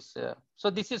this. So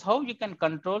this is how you can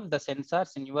control the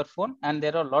sensors in your phone, and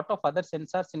there are a lot of other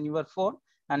sensors in your phone,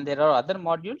 and there are other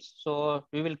modules. So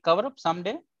we will cover up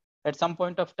someday at some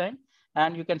point of time,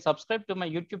 and you can subscribe to my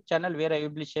YouTube channel where I will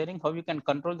be sharing how you can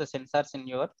control the sensors in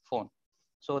your phone.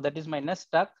 So that is my next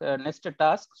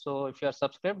task. So if you are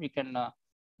subscribed, you can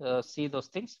see those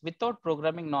things. Without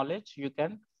programming knowledge, you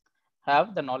can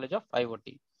have the knowledge of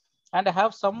IoT. And I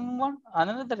have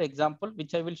another example,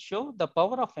 which I will show the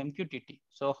power of MQTT.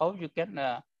 So how you can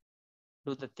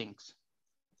do the things.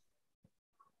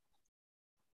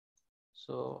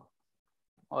 So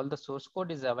all the source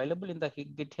code is available in the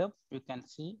GitHub. You can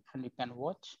see and you can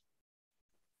watch.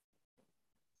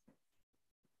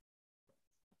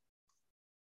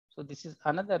 So this is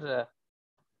another.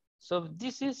 So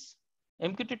this is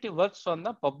MQTT works on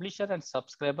the publisher and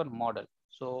subscriber model.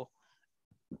 So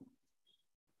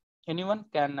anyone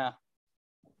can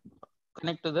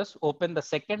connect to this, open the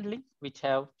second link which I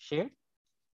have shared.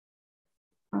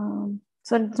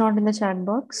 So it's not in the chat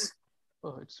box.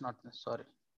 Oh, it's not, sorry.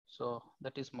 So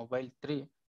that is mobile 3.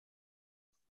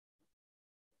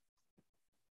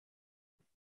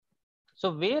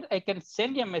 So where I can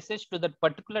send a message to that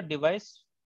particular device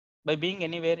by being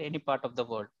anywhere, any part of the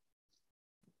world.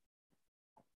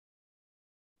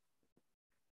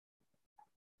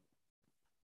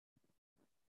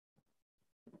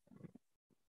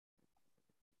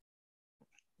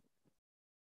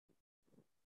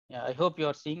 Yeah, I hope you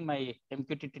are seeing my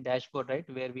MQTT dashboard, right?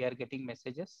 Where we are getting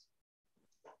messages.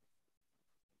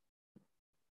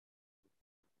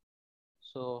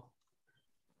 So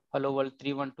hello world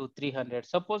 312 300.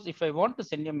 Suppose if I want to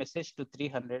send a message to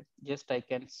 300, just I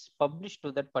can publish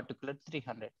to that particular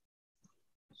 300.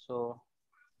 So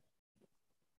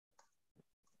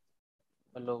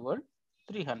hello world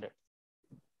 300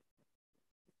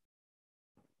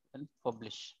 and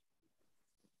publish.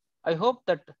 I hope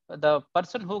that the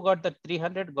person who got the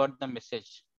 300 got the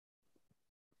message.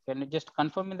 Can you just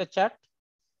confirm in the chat?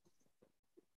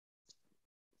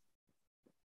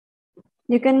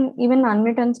 You can even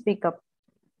unmute and speak up.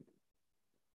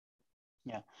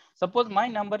 Yeah. Suppose my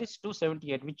number is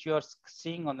 278, which you are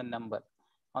seeing on the number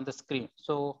on the screen.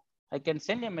 So I can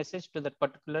send a message to that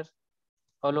particular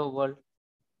hello world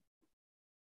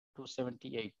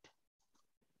 278.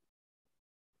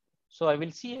 So I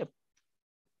will see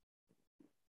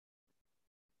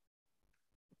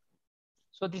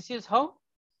so this is how.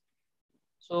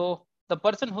 So the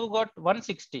person who got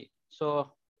 160.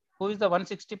 So who is the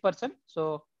 160 person?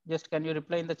 So just can you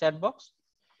reply in the chat box?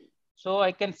 So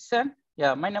I can send,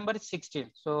 yeah, my number is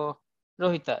 16. So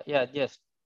Rohita, yeah, yes.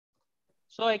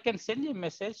 So I can send a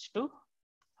message to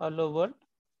hello world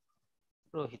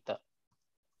Rohita.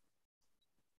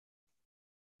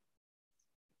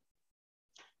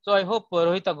 So I hope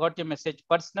Rohita got a message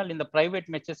personal in the private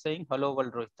message saying hello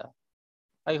world Rohita.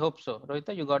 I hope so.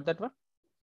 Rohita, you got that one?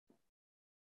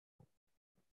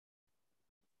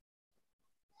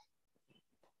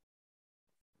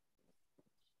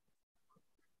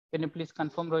 Can you please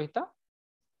confirm, Rohita?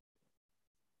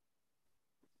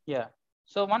 Yeah.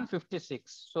 So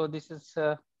 156. So this is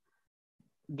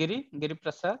Giri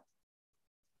Prasad.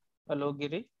 Hello,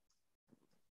 Giri.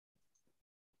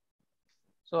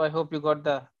 So I hope you got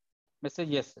the message.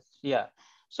 Yes. Yeah.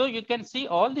 So you can see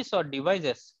all these are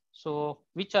devices. So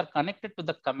which are connected to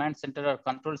the command center or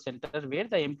control center where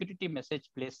the MQTT message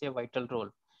plays a vital role.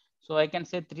 So I can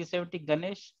say 370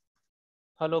 Ganesh.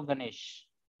 Hello, Ganesh.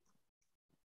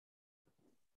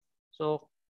 So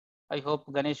I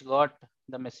hope Ganesh got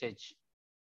the message.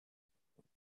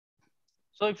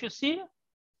 So if you see,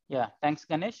 yeah, thanks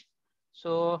Ganesh.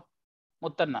 So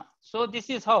Muttanna. So this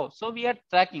is how. So we are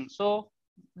tracking. So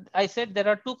I said there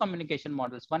are two communication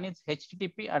models. One is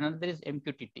HTTP, another is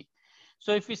MQTT.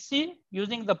 So if you see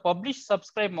using the publish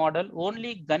subscribe model,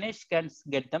 only Ganesh can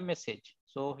get the message.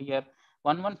 So here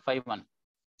 1151.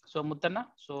 So Muttanna.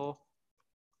 So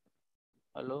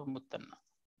hello Muttanna.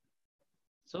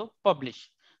 So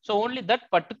publish. So only that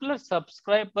particular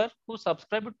subscriber who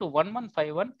subscribed to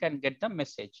 1151 can get the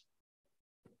message.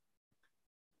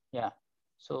 Yeah.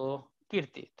 So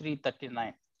Kirti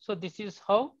 339. So this is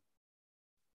how,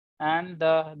 and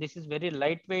this is very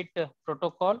lightweight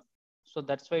protocol. So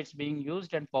that's why it's being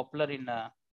used and popular in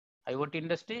IoT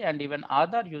industry, and even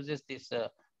Aadhaar uses this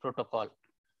protocol.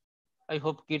 I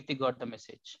hope Kirti got the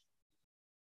message.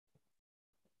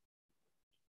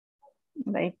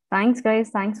 Right. Thanks, guys.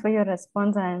 Thanks for your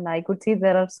response. And I could see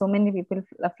there are so many people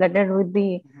flooded with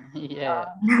the Yeah.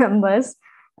 numbers.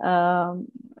 Um,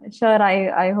 sure,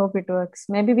 I hope it works.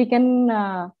 Maybe we can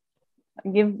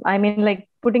give, I mean, like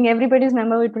putting everybody's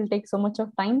number, it will take so much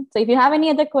of time. So if you have any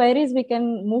other queries, we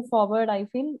can move forward, I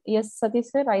feel. Yes,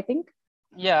 Satish sir, I think.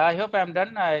 Yeah, I hope I'm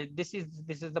done. This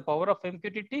is the power of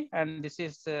MQTT, and this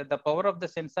is the power of the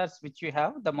sensors which you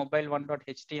have, the mobile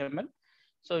 1.html.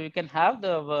 So you can have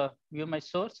the view my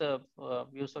source.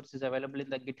 View source is available in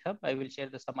the GitHub. I will share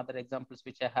some other examples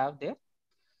which I have there.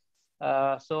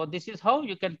 So this is how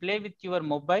you can play with your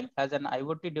mobile as an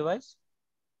IoT device.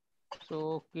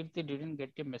 So Kirti didn't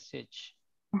get a message.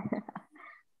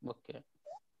 Okay.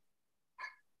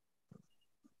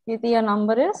 Kirti, your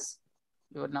number is?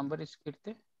 Your number is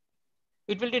Kirti.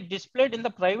 It will be displayed in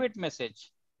the private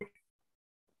message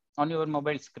on your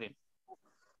mobile screen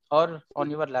or on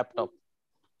your laptop.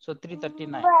 So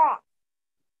 339.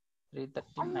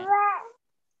 339.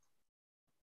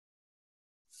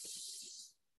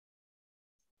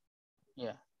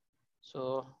 Yeah.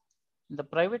 So in the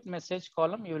private message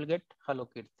column, you will get Hello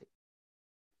Kirti.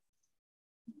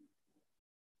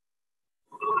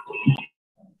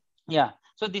 Yeah.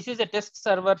 So this is a test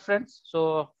server, friends.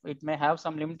 So it may have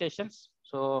some limitations.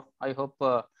 So I hope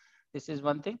this is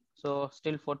one thing. So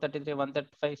still 433,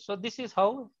 135. So this is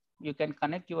how you can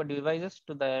connect your devices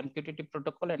to the MQTT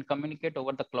protocol and communicate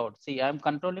over the cloud. See, I'm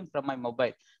controlling from my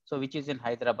mobile, so which is in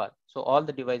Hyderabad. So all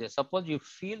the devices, suppose you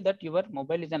feel that your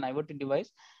mobile is an IoT device,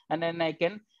 and then I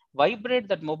can vibrate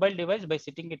that mobile device by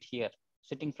sitting it here,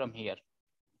 sitting from here.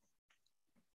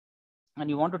 And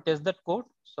you want to test that code.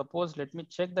 Suppose, let me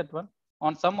check that one.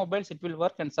 On some mobiles it will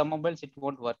work, and some mobiles it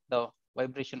won't work, the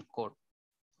vibration code.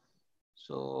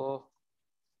 So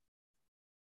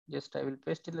just I will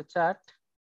paste in the chat.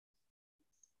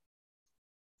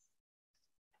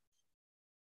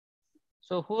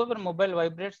 So whoever mobile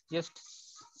vibrates, just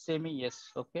say me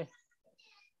yes. Okay.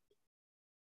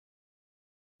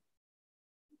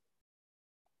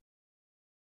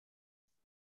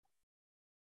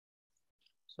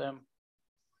 So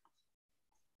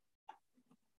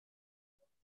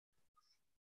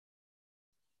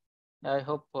I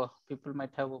hope people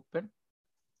might have opened.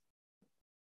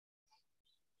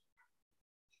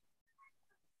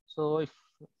 So if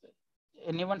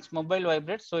anyone's mobile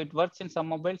vibrates, so it works in some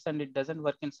mobiles and it doesn't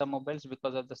work in some mobiles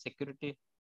because of the security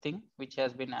thing which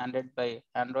has been added by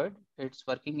Android. It's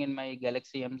working in my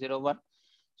Galaxy M01.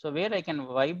 So where I can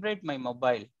vibrate my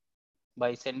mobile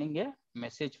by sending a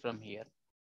message from here.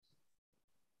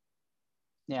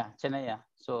 Yeah, Chennaya.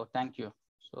 So thank you.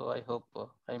 So I hope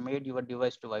I made your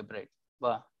device to vibrate.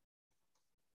 Wow.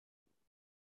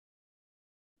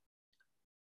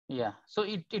 Yeah. So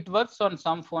it works on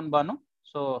some phone, Banu.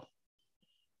 So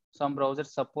some browsers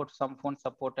support, some phones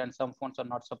support, and some phones are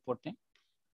not supporting.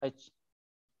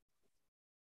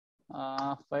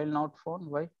 File not found.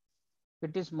 Why?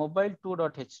 It is mobile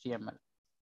 2.html.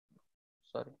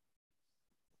 Sorry.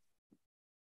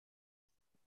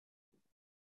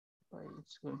 Why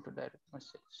it's going to direct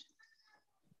message.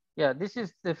 Yeah, this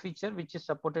is the feature which is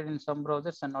supported in some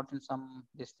browsers and not in some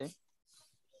this thing.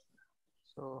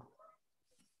 So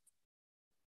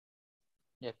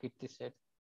yeah, Kirti said.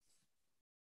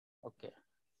 Okay.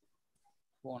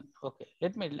 Phone. Okay.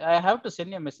 Let me. I have to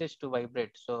send a message to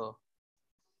vibrate. So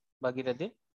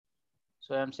Bhagirathi.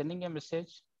 So I'm sending a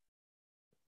message.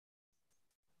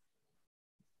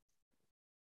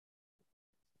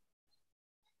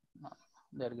 No,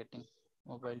 they're getting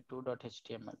mobile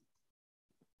 2.html.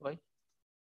 Why?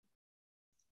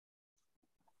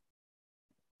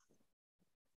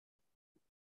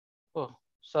 Oh,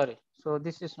 sorry. So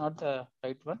this is not the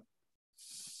right one.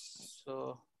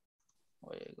 So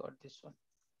why I got this one?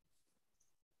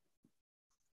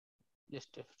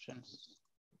 Just difference.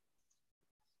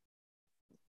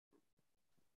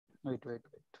 Wait.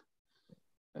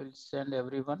 I will send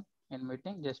everyone in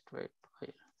meeting. Just wait.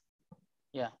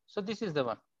 Yeah. So this is the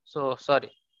one. So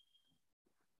sorry.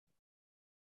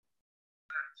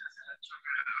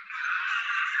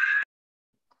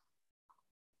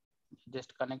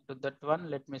 Just connect to that one.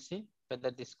 Let me see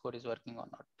whether this code is working or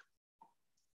not.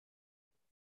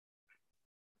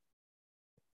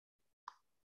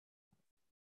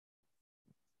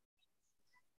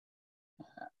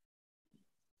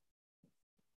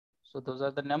 So those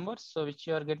are the numbers so which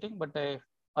you are getting, but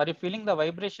are you feeling the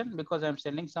vibration? Because I'm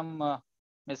sending some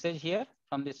message here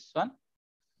from this one.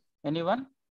 Anyone?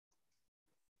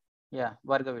 Yeah,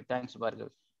 Bhargavi. Thanks,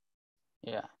 Bhargavi.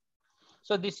 Yeah.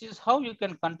 So this is how you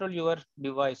can control your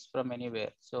device from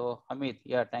anywhere. So Hamid,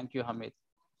 yeah, thank you, Hamid.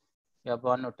 Yeah,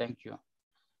 Banu, thank you.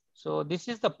 So this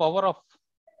is the power of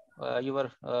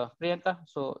your Priyanka.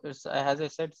 So it's, as I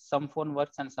said, some phone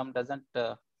works and some doesn't.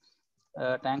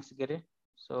 Thanks, Giri.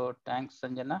 So thanks,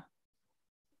 Sanjana.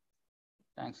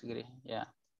 Thanks, Giri. Yeah,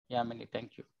 Mini,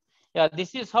 thank you. Yeah,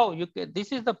 this is how you can,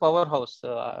 this is the powerhouse.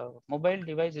 Mobile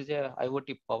device is a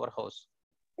IoT powerhouse.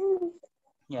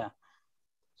 Yeah.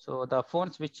 So the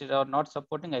phones which are not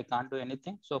supporting, I can't do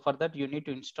anything. So for that, you need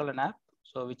to install an app.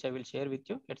 So which I will share with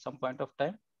you at some point of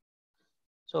time.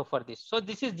 So for this, so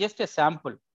this is just a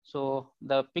sample. So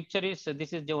the picture is,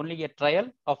 this is only a trial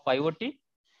of IoT.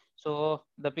 So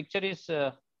the picture is,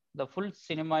 the full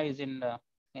cinema is in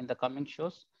the coming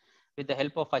shows. With the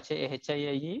help of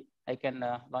HIIE, I can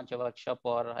launch a workshop,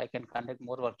 or I can conduct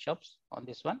more workshops on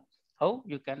this one. How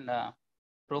you can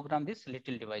program these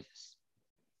little devices.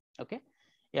 Okay.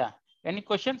 Yeah. Any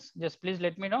questions? Just please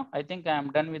let me know. I think I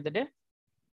am done with the day.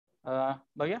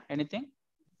 Bhavya, anything?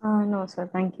 No, sir.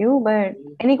 Thank you. But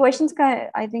any questions?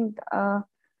 I think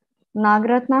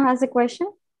Nagratna has a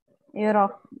question. You're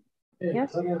off.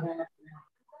 Yes.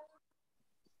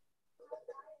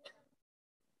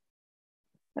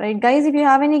 Right, guys. If you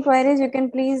have any queries, you can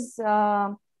please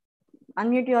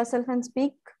unmute yourself and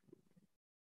speak,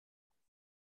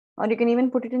 or you can even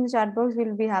put it in the chat box.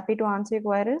 We'll be happy to answer your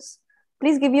queries.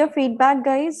 Please give your feedback,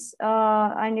 guys.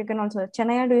 And you can also,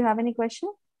 Chanaya, do you have any question?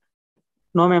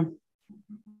 No, ma'am.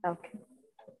 Okay.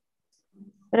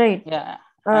 Right. Yeah.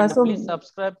 And So please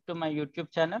subscribe to my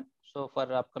YouTube channel. So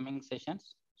for upcoming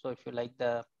sessions. So if you like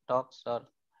the talks or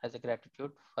has a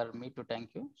gratitude for me to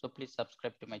thank you, so please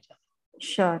subscribe to my channel.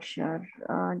 Sure.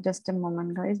 Just a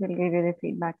moment, guys. We'll give you the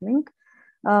feedback link.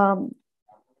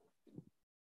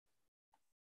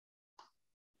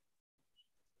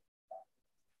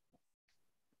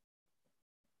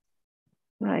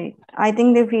 Right. I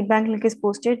think the feedback link is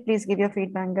posted. Please give your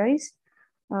feedback, guys.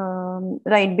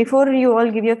 Right. Before you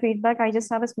all give your feedback, I just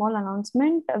have a small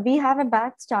announcement. We have a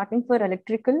batch starting for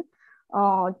electrical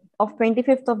of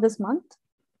 25th of this month.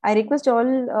 I request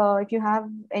all, if you have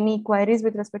any queries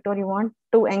with respect, or you want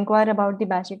to inquire about the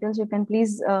batch details, you can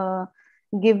please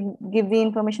give the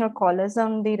information or call us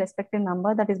on the respective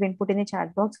number that has been put in the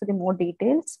chat box for the more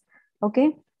details.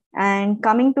 Okay. And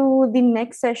coming to the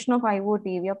next session of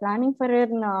IoT, we are planning for a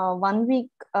 1 week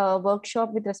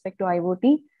workshop with respect to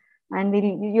IoT. And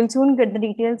you'll soon get the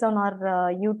details on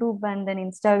our YouTube and then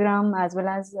Instagram, as well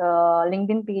as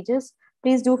LinkedIn pages.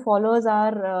 Please do follow us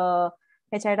our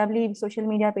HIW social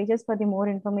media pages for the more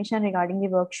information regarding the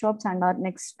workshops and our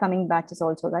next coming batches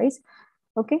also, guys.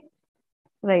 Okay.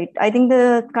 Right. I think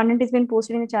the content has been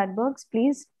posted in the chat box.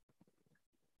 Please.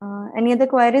 Any other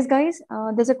queries, guys?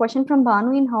 There's a question from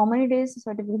Banu: in how many days the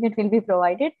certificate will be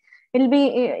provided? It'll be,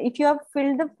 if you have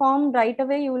filled the form right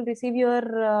away, you will receive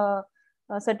your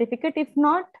certificate. If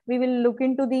not, we will look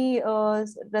into the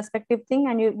respective thing,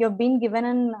 and you've been given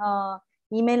an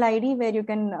email ID where you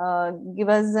can give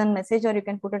us a message, or you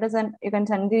can put it as an, you can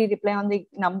send the reply on the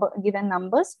number, given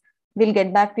numbers. We'll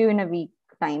get back to you in a week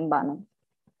time, Banu.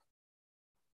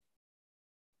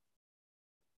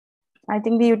 I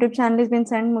think the YouTube channel has been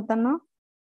sent, Mutanna.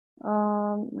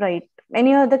 Right.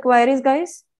 Any other queries,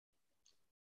 guys?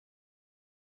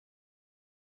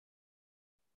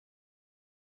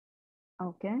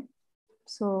 Okay.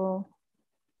 So,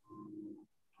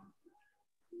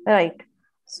 right.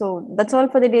 So that's all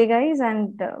for the day, guys.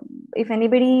 And if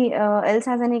anybody else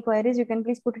has any queries, you can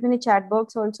please put it in the chat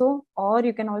box also, or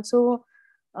you can also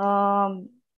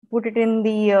put it in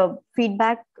the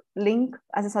feedback link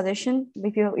as a suggestion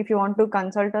if you want to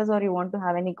consult us, or you want to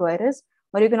have any queries.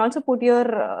 Or you can also put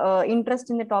your interest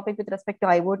in the topic with respect to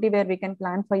IoT, where we can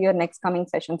plan for your next coming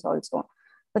sessions also.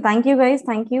 So thank you, guys.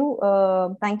 Thank you.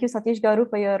 Thank you, Satish Garu,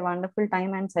 for your wonderful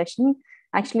time and session.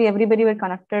 Actually, everybody were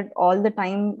connected all the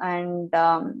time, and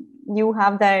you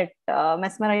have that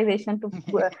mesmerization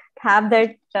to have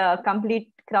that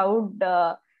complete crowd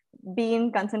be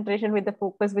in concentration with the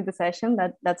focus with the session.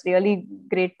 That's really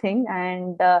great thing.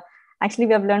 And actually,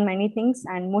 we have learned many things,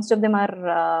 and most of them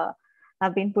are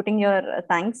have been putting your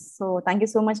thanks. So thank you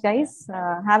so much, guys.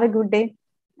 Have a good day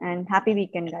and happy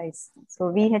weekend, guys. So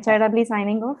we HIW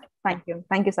signing off. Thank you,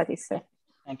 Satish sir.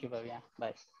 Thank you, Bhavya.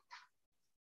 Bye.